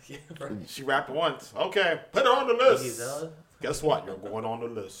 Yeah, right. She rapped once. Okay, put her on the Iggy list. Azalea? Guess what? You're going on the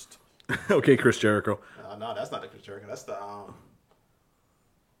list. Okay, Chris Jericho. No, that's not the Chris Jericho. That's the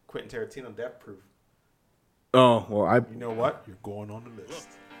Quentin Tarantino Death Proof. Oh well, You know what? You're going on the list.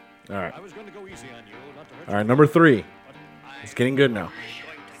 all right. All right, number 3. It's getting good now.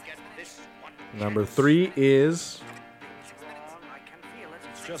 Number 3 is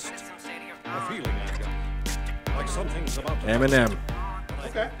Just a feeling I've got. Like something's about to Eminem.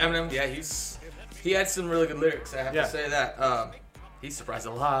 Okay. Eminem, yeah, he had some really good lyrics. I have Yeah. to say that. He surprised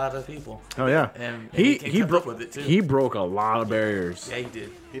a lot of people. Oh yeah, And he kept broke up with it too. he broke a lot of barriers. Yeah, he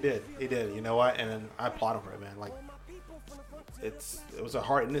did. He did. You know what? And I applaud him for it, man. Like, it was a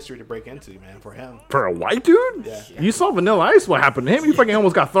hard industry to break into, man, for him. For a white dude? Yeah. You saw Vanilla Ice, what happened to him? He fucking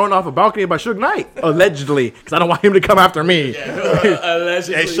almost got thrown off a balcony by Suge Knight. Allegedly. Because I don't want him to come after me.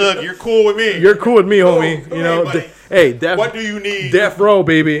 Allegedly. Hey, Suge, you're cool with me. You're cool with me, homie. Cool. You know, Hey, buddy. hey, death, What do you need? death row,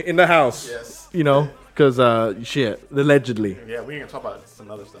 baby, in the house. Yes. You know, because, shit, allegedly. Yeah, we ain't gonna talk about some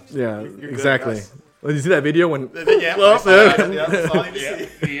other stuff. Yeah, You're good, exactly. guys. Did you see that video when... Yeah, Oh, I saw that. Yeah, that's all I need to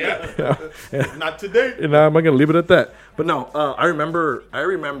see. Yeah. Not today. And I'm gonna leave it at that. But no, I remember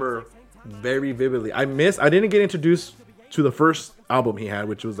very vividly. I didn't get introduced to the first album he had,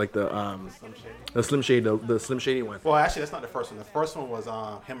 which was like the Slim Shady, the Slim Shady one. Well, actually, that's not the first one. The first one was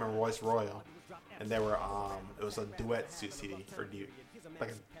him and Royce Royal, and they were it was a duet CD or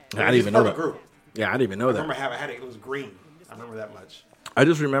like I didn't even know from a that. group. Yeah, I didn't even know I that. remember having had it. It was green. I remember that much. I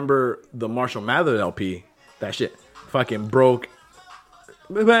just remember the Marshall Mathers LP. That shit fucking broke.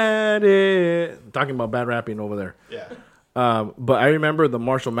 Talking about bad rapping over there. Yeah. But I remember the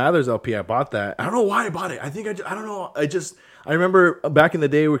Marshall Mathers LP. I bought that. I don't know why I bought it. I think I don't know. I remember back in the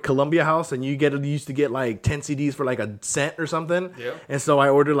day with Columbia House, and you used to get like 10 CDs for like a cent or something. Yeah. And so I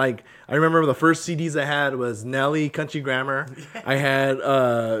ordered I remember the first CDs I had was Nelly Country Grammar. I had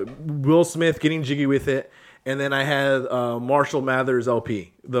Will Smith Getting Jiggy with It. And then I had Marshall Mathers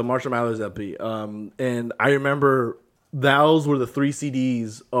LP, the Marshall Mathers LP. And I remember those were the 3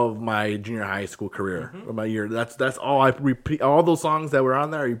 CDs of my junior high school career, of my year. That's all I repeat. All those songs that were on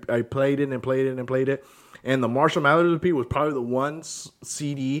there, I played it and played it and played it. And the Marshall Mathers LP was probably the one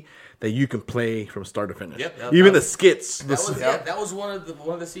CD that you can play from start to finish. Yep, Even the skits. That was one of the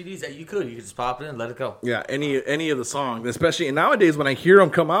CDs that you could just pop it in and let it go. Yeah, any of the songs, especially and nowadays when I hear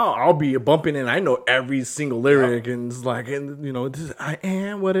them come out, I'll be bumping and I know every single lyric and it's like, and you know, I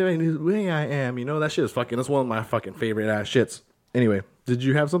am what I way I am. You know, that shit is fucking. That's one of my fucking favorite ass shits. Anyway, did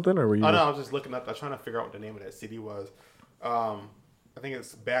you have something or were you? Oh no, I was just looking up. I was trying to figure out what the name of that CD was. I think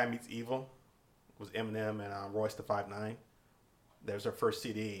it's Bad Meets Evil. It was Eminem and Royce the 5'9". There's their first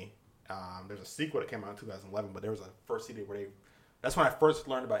CD. There's a sequel that came out in 2011, but there was a first CD where that's when I first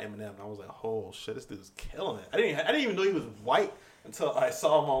learned about Eminem. And I was like, oh shit, this dude's killing it. I didn't even know he was white until I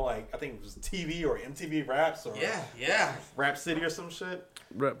saw him on I think it was TV or MTV Raps or Yeah. Rap City or some shit.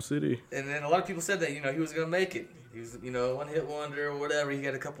 Rap City. And then a lot of people said that, he was going to make it. He was, one hit wonder or whatever. He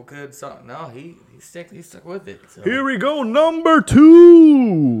got a couple good songs. No, he stuck with it. So. Here we go, number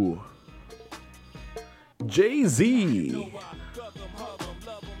 2. Jay-Z.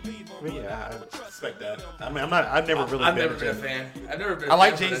 I mean, yeah, respect that. I mean, I've never really I've been never been a fan. I've never been. I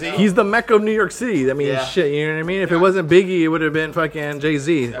like fan, but Jay-Z. I know. He's the Mecca of New York City. I mean, Yeah. shit. You know what I mean? If it wasn't Biggie, it would have been fucking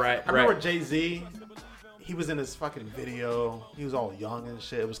Jay-Z. Right. I remember Jay-Z. He was in his fucking video. He was all young and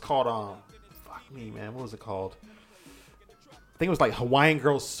shit. It was called fuck me, man. What was it called? I think it was like Hawaiian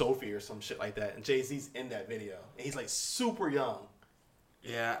Girl Sophie or some shit like that. And Jay-Z's in that video. And he's like super young.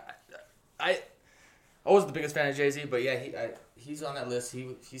 Yeah, I wasn't the biggest fan of Jay-Z, but yeah, he's on that list.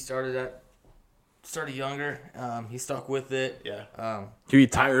 He started younger. He stuck with it. Yeah. He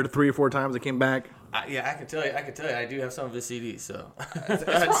retired 3 or 4 times and came back. I can tell you, I do have some of his CDs. So That's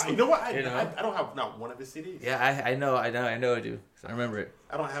right. You know what? I You know? I don't have not one of his CDs. yeah, I know I do. So I remember it.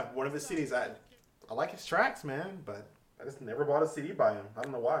 I don't have one of his CDs. I like his tracks, man, but I just never bought a CD by him. I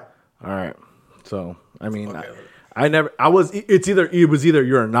don't know why. All right. So, I mean, Okay. it was either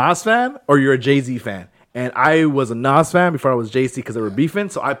you're a Nas fan or you're a Jay-Z fan. And I was a Nas fan before I was Jay-Z because they were beefing,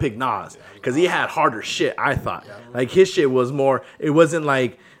 so I picked Nas because he had harder shit, I thought. Like, his shit was more, it wasn't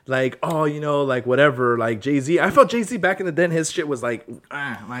like, oh, you know, like, whatever, like, Jay-Z. I felt Jay-Z back in the day, his shit was like,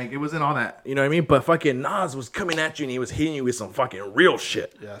 it wasn't all that, you know what I mean? But fucking Nas was coming at you and he was hitting you with some fucking real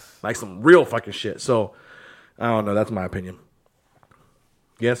shit. Yes. Like, some real fucking shit. So, I don't know, that's my opinion.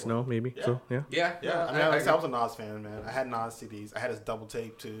 Yes, no, maybe. Yeah. So, yeah. Yeah, Yeah, I mean, like I said, I was a Nas fan, man. I had Nas CDs. I had his double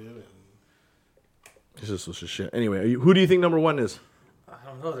tape, too. And It's just shit. Anyway, who do you think number 1 is? I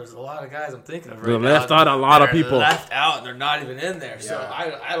don't know. There's a lot of guys I'm thinking of right They're now. left out a lot of They're people. left out, and they're not even in there. So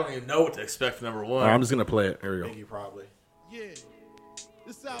Yeah. I don't even know what to expect from number 1. I'm just going to play it. Here we go. Biggie probably. Yeah.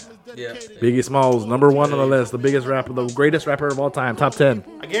 Biggie Smalls, number 1 on the list. The biggest rapper, the greatest rapper of all time. Top 10.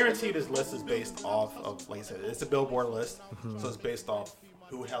 I guarantee this list is based off of, like I said, it's a Billboard list, Mm-hmm. so it's based off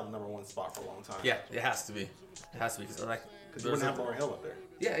who held the number 1 spot for a long time. Yeah, it has to be. It has to be because Because you wouldn't have Lauryn Hill up there.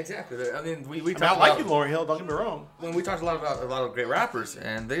 Yeah, exactly. I mean, we I mean, I talked like about, you, Lauryn Hill, don't get me wrong. when we talked a lot about a lot of great rappers,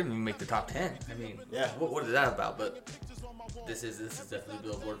 and they didn't even make the top 10. I mean, Yeah. what is that about? But this is definitely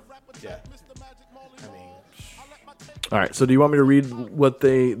Billboard. Yeah. I mean, All right, so do you want me to read what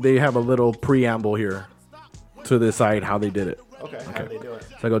they have a little preamble here to decide how they did it? okay, how do they do it?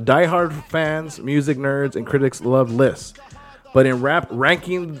 So I go, diehard fans, music nerds, and critics love lists. But in rap,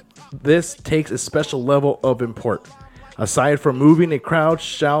 ranking this takes a special level of import. Aside from moving a crowd,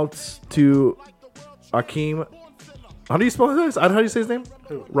 shouts to Akeem. How do you spell this? How do you say his name?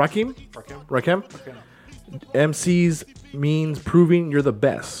 Who? Rakim? Rakim? Rakim? Okay. MCs means proving you're the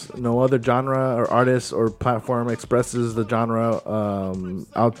best. No other genre or artist or platform expresses the genre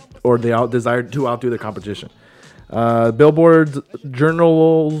desire to outdo the competition. Billboard's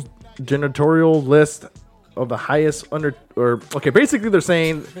janitorial list of the highest basically they're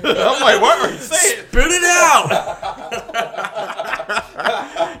saying I'm like, what are you saying? Spit it out!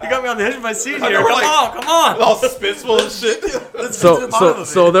 You got me on the edge of my seat here. Come on. All spitful and shit. Let's get to the bottom of it.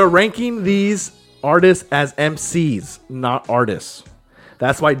 so they're ranking these artists as MCs, not artists.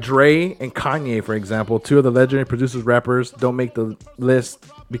 That's why Dre and Kanye, for example, 2 of the legendary producers, rappers, don't make the list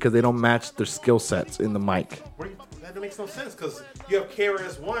because they don't match their skill sets in the mic. That makes no sense because you have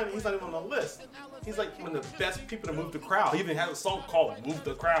KRS-One. He's not even on the list. He's like one of the best people to move the crowd. He even has a song called "Move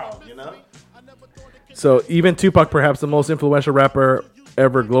the Crowd." You know. So even Tupac, perhaps the most influential rapper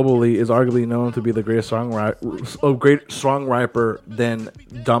ever globally, is arguably known to be the greatest song rapper than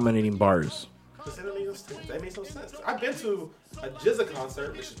dominating bars. That makes no sense. I've been to a Jizza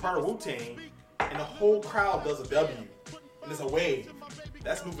concert, which is part of Wu-Tang, and the whole crowd does a W, and it's a wave.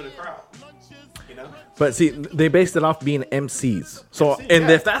 That's moving the crowd. You know. But see, they based it off being MCs. So, and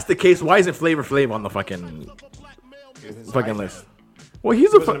if that's the case, why isn't Flavor Flav on the fucking list? Well,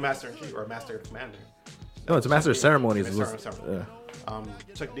 he's He a wasn't a master in chief or a master commander. no, it's a master of ceremonies. Ceremony. Yeah.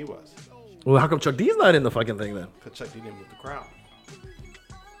 Chuck D was. Well, how come Chuck D's not in the fucking thing then? Because Chuck D didn't move the crowd.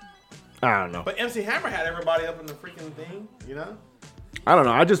 I don't know. But MC Hammer had everybody up in the freaking thing. You know. I don't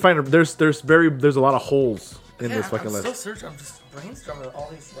know. I just find there's a lot of holes in this fucking I'm list. still searching. I'm just brainstorming all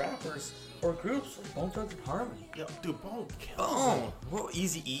these rappers or groups with Bone Thugs and Harmony. Yo, dude, Bone kills Oh, well,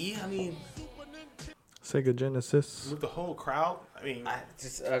 Easy E. I mean, Sega Genesis. Move the whole crowd. I mean,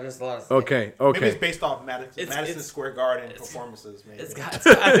 just a lot of. Okay. maybe it's based off Madison it's- Square Garden performances. Maybe It's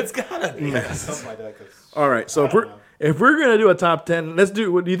gotta be. yeah, something like that. 'Cause All right. So if we're gonna do a top 10, let's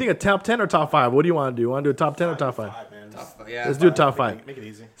do. What do you think? A top 10 or top 5? What do you want to do? Want to do a top 10 or top 5? man. Yeah, Let's do a top 5. Make it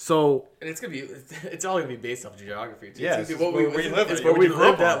easy. So and it's gonna be. It's all gonna be based off geography too. Yeah, It's it's gonna be where you live, It's where where we you grew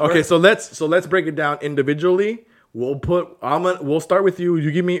up lived at. on. okay. So let's break it down individually. We'll start with you.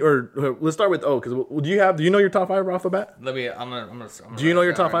 You give me, or let's start with because do you know your top 5 off the bat? Let me. I'm gonna Do you know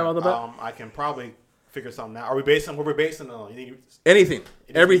your top 5 off the bat? I can probably figure something out. Are we basing what we're basing on? You need Anything,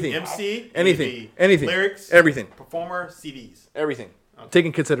 everything, MC, anything, you need anything, lyrics, everything, performer, CDs. everything. take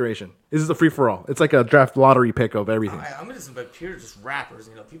in consideration. This is a free for all. It's like a draft lottery pick of everything. I'm just about pure just rappers,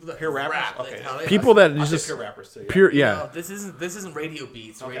 you know, people that Pure rappers? rap. Okay. People that I just pure rappers too. Yeah. pure, You yeah. know, this isn't radio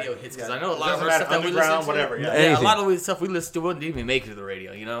beats, radio hits. Because Yeah. I know a lot Doesn't of our matter, stuff that we listen underground, to, whatever, yeah. a Anything. lot of the stuff we listen to wouldn't even make it to the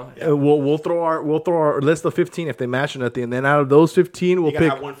radio. You know, We'll throw our list of 15 if they match it at the end. Then out of those 15, we'll You gotta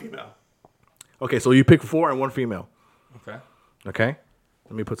pick. have one female. Okay, so you pick 4 and 1 female. okay. Okay,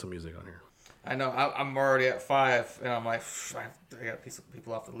 let me put some music on here. I know I'm already at 5, and I'm like, I got a piece of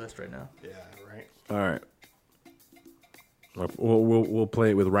people off the list right now. Yeah, right. All right. We'll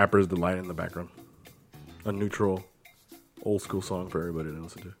play it with Rapper's Delight in the background. A neutral, old school song for everybody to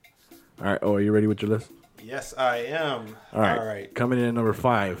listen to. All right. Oh, are you ready with your list? Yes, I am. All right. Coming in at number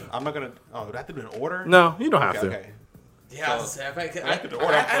 5. I'm not gonna. Oh, do I have to do an order? No, you don't have to. Okay. Yeah, So, I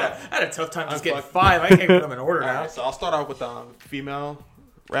had a tough time just I'm getting fucked. 5. I can't put them in order All now. right, so I'll start off with female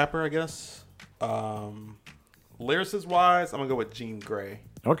rapper, I guess. Lyricist wise, I'm gonna go with Jean Grey.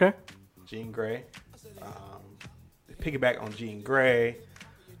 Okay. Jean Grey. Piggyback on Jean Grey,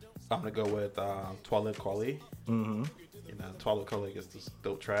 I'm gonna go with Twalight Kweli. Mm-hmm. You know, Twalight Kweli gets those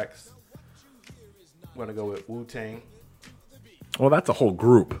dope tracks. I'm gonna go with Wu Tang. Well, that's a whole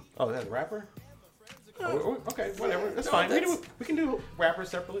group. Oh, that's a rapper. Okay, whatever. That's fine. We can do rappers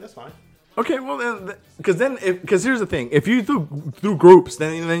separately. That's fine. Okay, well, because here's the thing: if you do groups,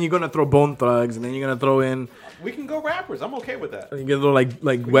 then you're gonna throw Bone Thugs, and then you're gonna throw in We can go rappers. I'm okay with that. you get a little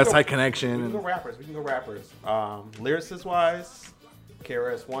like West Side We Connection. can go And, rappers. We can go rappers. Lyricist wise,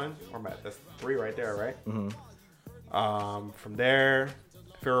 KRS-One or Matt. That's 3 right there, right? Mm-hmm. From there,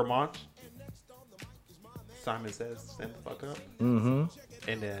 Pharoah Monch. Simon Says, "Stand the fuck up." mm-hmm.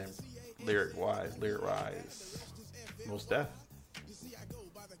 And then lyric wise, Most Def.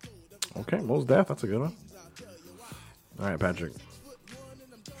 Okay, Mos Def, that's a good one. All right, Patrick.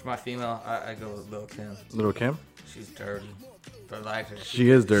 For my female, I go with Lil Kim. Little Kim. She's dirty, but I like her. She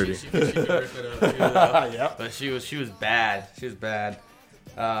is dirty. She could rip it up too, though. Yep. But she was bad. She was bad.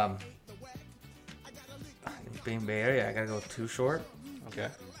 Being Bay Area, I gotta go with Too Short. Okay.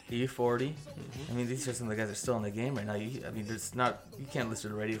 E40. I mean, these are some of the guys that are still in the game right now. You can't listen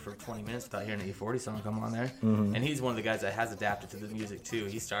to the radio for 20 minutes without hearing an E40 song come on there. Mm-hmm. And he's one of the guys that has adapted to the music too.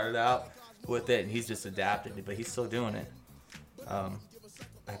 He started out with it, and he's just adapted, but he's still doing it. I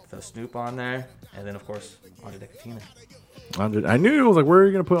have to throw Snoop on there, and then of course Andre Nicotina. I knew it was like, where are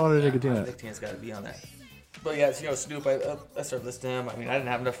you gonna put Andre Andre Nicotina? Nicotina's got to be on there. But yeah, Snoop. I started listening to him. I mean, I didn't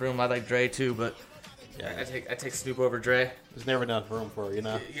have enough room. I like Dre too, but yeah, I take Snoop over Dre. There's never enough room for it, you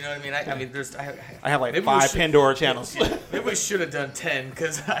know. You know what I mean? I mean, there's. I have like maybe 5 Pandora channels. Maybe we should have done 10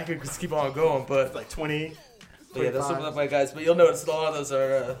 because I could just keep on going. But like 20. yeah, those are my guys. But you'll notice a lot of those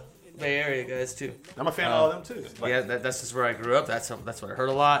are Bay Area guys too. I'm a fan of all of them too. Like, Yeah, that's just where I grew up. That's what I heard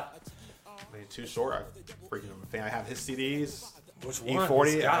a lot. I mean, Too Short. I freaking am a fan. I have his CDs. Which one? E40.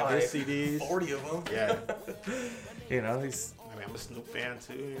 He's I got have his like CDs. 40 of them. Yeah. You know, he's. I mean, I'm a Snoop fan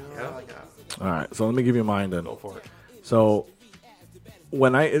too. You know. Yeah. Like, All right, so let me give you mine then. go for it. So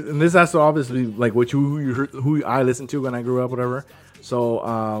and this has to obviously like who I listened to when I grew up, whatever. So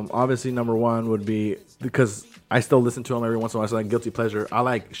obviously number 1 would be, because I still listen to him every once in a while, so like guilty pleasure. I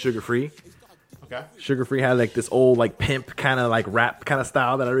like Sugar Free. Okay. Sugar Free had like this old like pimp kind of like rap kind of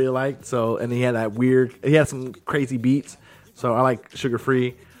style that I really liked. So, and he had some crazy beats. So I like Sugar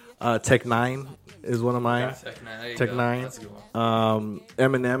Free. Tech 9 is one of mine. Tech 9. That's a good one.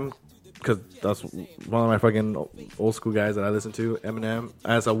 Eminem, because that's one of my fucking old school guys that I listen to. Eminem.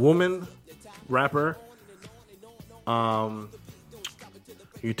 As a woman rapper,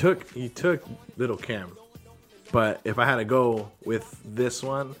 you took Little Kim, but if I had to go with this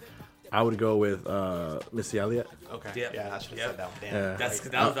one, I would go with Missy Elliott. Okay. Yep. Yeah, I should have Yep. said that one. Damn. Yeah. That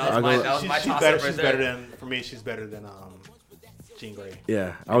was my She's toss better. up right She's there. better than, for me. She's better than Jean Grey.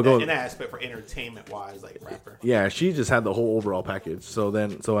 Yeah, I'll go. In that aspect, for entertainment wise, like rapper. Yeah, she just had the whole overall package. So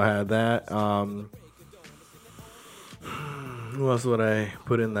I had that. Who else would I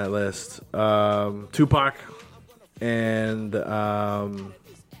put in that list? Tupac, and who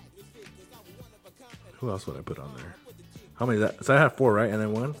else would I put on there? How many is that? So I had 4, right? And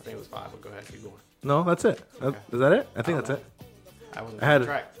then 1? I think it was 5, but go ahead, keep going. No, that's it. Is that it? I think that's it. I wasn't I had on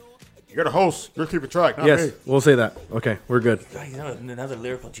track. You're the host. You're keeping track. Not Yes, me. we'll say that. Okay, we're good. God, you know another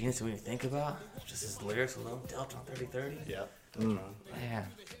lyrical genius that we didn't think about? Just his lyrics alone. Delta on 3030. Yeah. Man.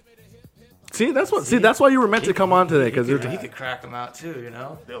 See, that's why you were meant to come on today, because He could crack them out too, you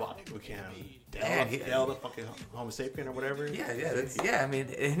know? There are a lot of people who can. Yeah, Del the fucking Homo sapien or whatever. Yeah. I mean,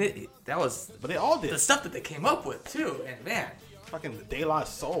 that was But they all the did. stuff that they came up with too. And man, Fucking De La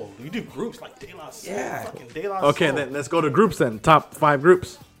Soul. You do groups like De La Soul. Yeah. Fucking De La Soul. Okay, then let's go to groups then. Top 5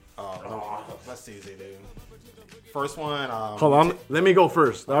 groups. Oh, no. That's easy, dude. First one. Hold on. Let me go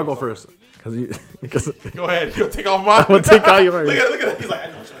first. I'll go first. Because Go ahead. You'll take off mine. I'm gonna take all your. Look at that. He's like, I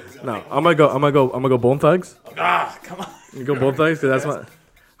know what you're No, I'm gonna go Bone Thugs. Ah, come on. You go Bone Thugs because that's my.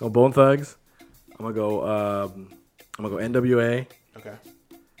 Go Bone Thugs. I'm gonna go NWA. Okay.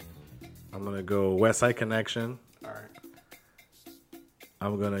 I'm gonna go West Side Connection. All right.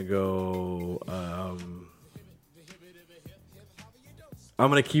 I'm gonna go. I'm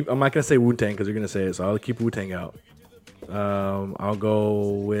not gonna say Wu Tang because you're gonna say it, so I'll keep Wu Tang out. I'll go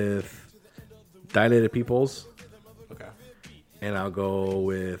with Dilated Peoples, Okay. and I'll go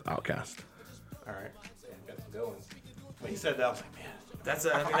with Outkast. All right. Damn, got some good ones. When he said that, I was like, man, That's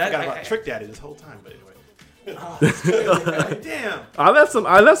I forgot about Trick Daddy this whole time. But anyway. Damn. I left some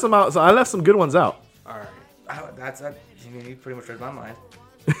out. So I left some good ones out. All right. That's that. I mean, you pretty much read my mind.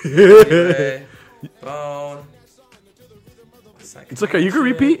 Anyway, Bone. It's okay. You can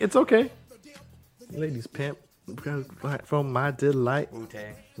repeat. It's okay. Ladies pimp from my delight. Wu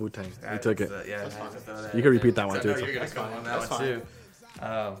Tang. Wu Tang. You took it. Yeah, You can repeat that one too. No, you're gonna come on that That's one fine. too.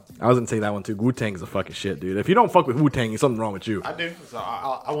 I was gonna say that one too. Wu Tang is a fucking shit, dude. If you don't fuck with Wu Tang, something wrong with you. I do. So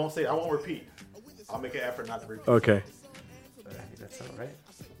I won't say. I won't repeat. I'll make an effort not to repeat. Okay. That's all right.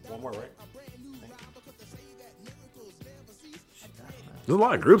 One more, right? There's a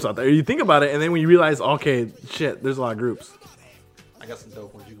lot of groups out there. You think about it, and then when you realize, okay, shit, there's a lot of groups. I got some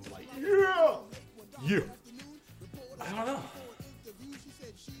dope ones. You can be like, yeah. Yeah. I don't know. All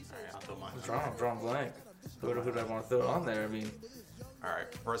right, I'll throw mine. I'm drawing blank. Who do I want to throw on there? I mean, All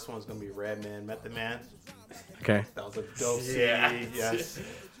right, first one's gonna be Redman, Method Man. Okay. That was a dope CD. Yeah. Yes.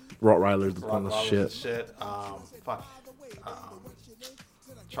 Rottweiler's the Rock fun as Rollers shit. and shit. Fuck.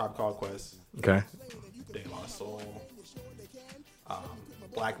 Tribe Called Quest. Okay. De La Soul.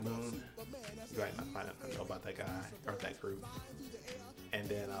 Black Moon. You might not know about that guy or that group. And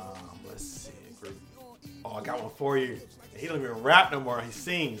then let's see, group. Oh, I got one for you. He don't even rap no more. He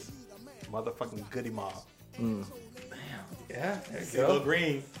sings. Motherfucking Goody Mob. yeah, there See you Lil go.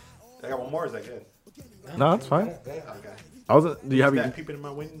 Green. I got one more. Is that good? No, it's fine. Okay. I was. Do you have That any? peeping in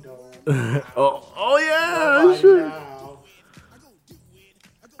my window. Oh yeah, Right sure. now.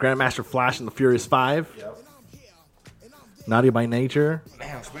 Grandmaster Flash and the Furious 5. Yep. Naughty by Nature.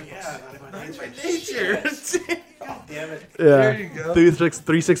 Man, Yeah, not even nature. God damn it. Yeah. There you go.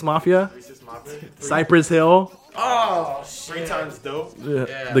 3-6 Mafia. Reese's Mafia. Cypress Hill. Oh, Three times dope.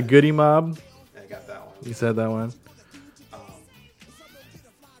 Yeah. The Goody Mob. I got that one. You said that one.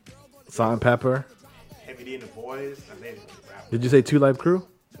 Salt and Pepper. Heavy D and the Boys. I made it rap. Did you say Two Live Crew?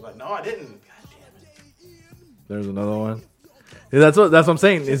 But no, I didn't. God damn it. There's another one. Yeah, that's what I'm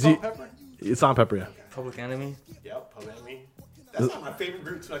saying. Is Salt you? Pepper? It's Salt and Pepper. Yeah. Public Enemy. Yep, Public Enemy. That's not my favorite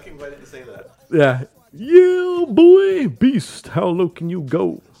group too. I can't believe I didn't say that. Yeah. Yeah, boy, beast. How low can you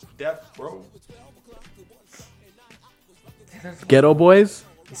go? Death Row. Ghetto Boys.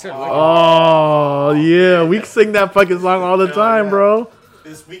 You started looking. Oh yeah, we sing that fucking song all the time, yeah. bro.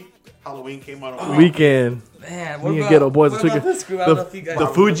 This week, Halloween came out on Weekend. Man, what Me and about, Ghetto Boys what took about it. this group? I don't know if you guys. The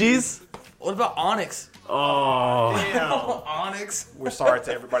Fugees. What about Onyx? Oh, Damn. Onyx. We're sorry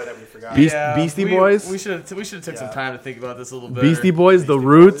to everybody that we forgot. Beastie Boys? We should have took some time to think about this a little bit. Beastie Boys, The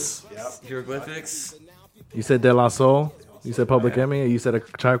Roots. Yep. Hieroglyphics. You said De La Soul. You said Public Enemy. You said A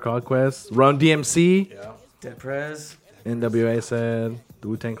Tribe Called Quest. Run DMC. Yeah. Dead Prez. NWA said the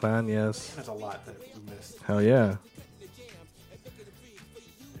Wu-Tang Clan. Yes. There's a lot that we missed. Hell yeah.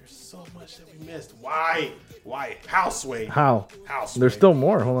 There's so much that we missed. Why? Why? Houseway. How? Houseway. There's still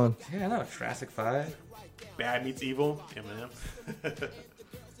more. Hold on. Yeah, I know. Jurassic 5. Bad Meets Evil. Eminem.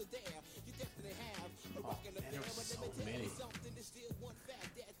 Oh, man, there was so many.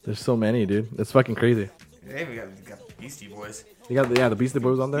 There's so many, dude. It's fucking crazy. Hey, we got Beastie Boys. You got the Beastie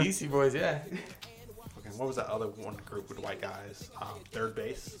Boys on there. Beastie Boys, yeah. Okay, what was that other one group with white guys? Third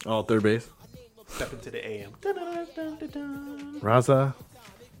Base. Oh, Third Base. Step into the AM. Raza.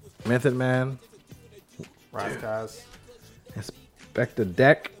 Method Man. Rise guys. Inspector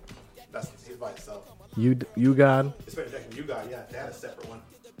Deck. That's he's by himself. You God. Inspector Deck and you got they had a separate one.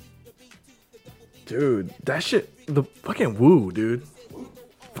 Dude, that shit. The fucking woo, dude.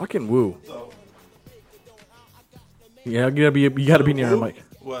 Fucking woo. So Yeah, you gotta be near the Who mic.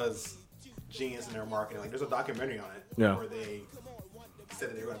 was genius in their marketing. Like, there's a documentary on it Yeah. where they said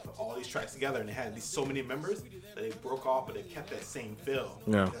that they were going to put all these tracks together, and they had these so many members that they broke off, but they kept that same feel.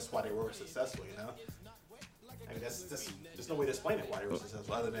 Yeah. That's why they were successful, you know. I mean, there's no way to explain it why they were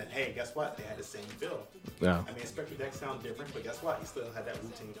successful other than, hey, guess what? They had the same feel. Yeah, I mean, Inspector Deck sounds different, but guess what? He still had that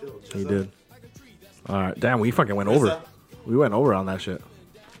Wu-Tang feel. Just he did. All right, damn, we fucking went over. We went over on that shit.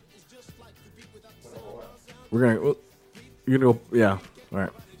 We're gonna. You're gonna go. Yeah. All right.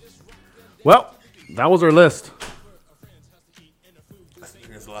 Well, that was our list.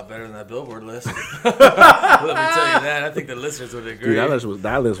 a lot better than that Billboard list. Let me tell you that. I think the listeners would agree. Dude, that list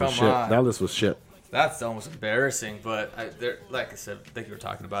was Come shit. on. That list was shit. That's almost embarrassing, but like I said, I think you were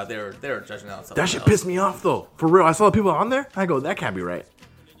talking about, they were judging out something That shit else. pissed me off though. For real, I saw the people on there. I go, that can't be right.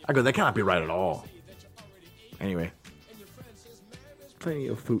 I go, that cannot be right at all. Anyway, plenty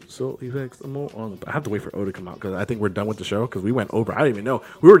of food. So effects more on. I have to wait for O to come out because I think we're done with the show because we went over. I didn't even know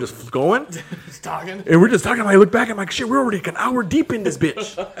we were just going Just talking. and we're just talking. I look back. I'm like, shit, we're already an hour deep in this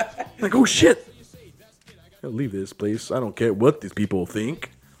bitch. Like, oh shit. I'll leave this place. I don't care what these people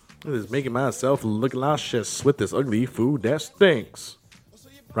think. I'm just making myself look nauseous with this ugly food that stinks.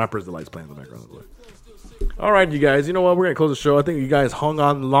 Rapper's Delight's playing in the background. All right, you guys. You know what? We're going to close the show. I think you guys hung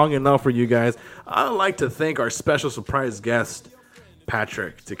on long enough for you guys. I'd like to thank our special surprise guest,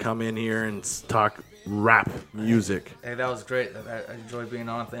 Patrick, to come in here and talk rap music. Hey, that was great. I enjoyed being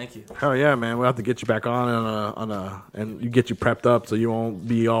on. Thank you. Hell yeah, man. We'll have to get you back and you get you prepped up so you won't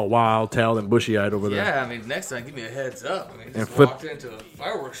be all wild-tailed and bushy-eyed over there. Yeah, I mean, next time, give me a heads up. I mean, And just flip- walked into a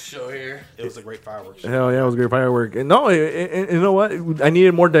fireworks show here. It was a great fireworks show. Hell yeah, it was a great firework. And no, you know what? I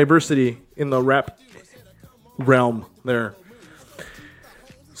needed more diversity in the rap realm there.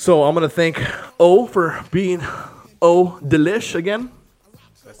 So I'm going to thank O for being O Delish again.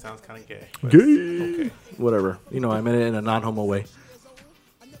 That sounds kind of gay. Gay. Whatever. You know, I meant it in a non-homo way.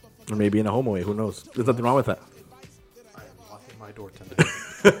 Or maybe in a homo way. Who knows? There's nothing wrong with that. I am locking my door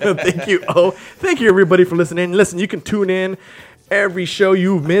tonight. Thank you, O. Thank you, everybody, for listening. Listen, you can tune in every show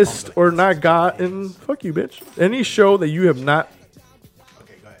you've missed or not gotten. Fuck you, bitch. Any show that you have not...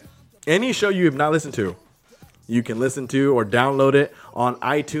 Okay, go ahead. Any show you have not listened to, you can listen to or download it on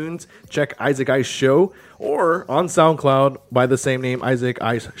iTunes. Check Isaac Ice Show or on SoundCloud by the same name, Isaac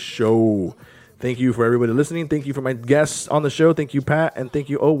Ice Show. Thank you for everybody listening. Thank you for my guests on the show. Thank you, Pat, and thank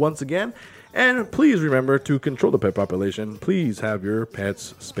you, O, once again. And please remember to control the pet population. Please have your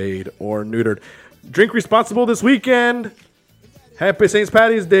pets spayed or neutered. Drink responsible this weekend. Happy St.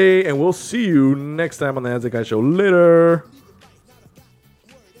 Patty's Day, and we'll see you next time on the Isaac Ice Show. Later.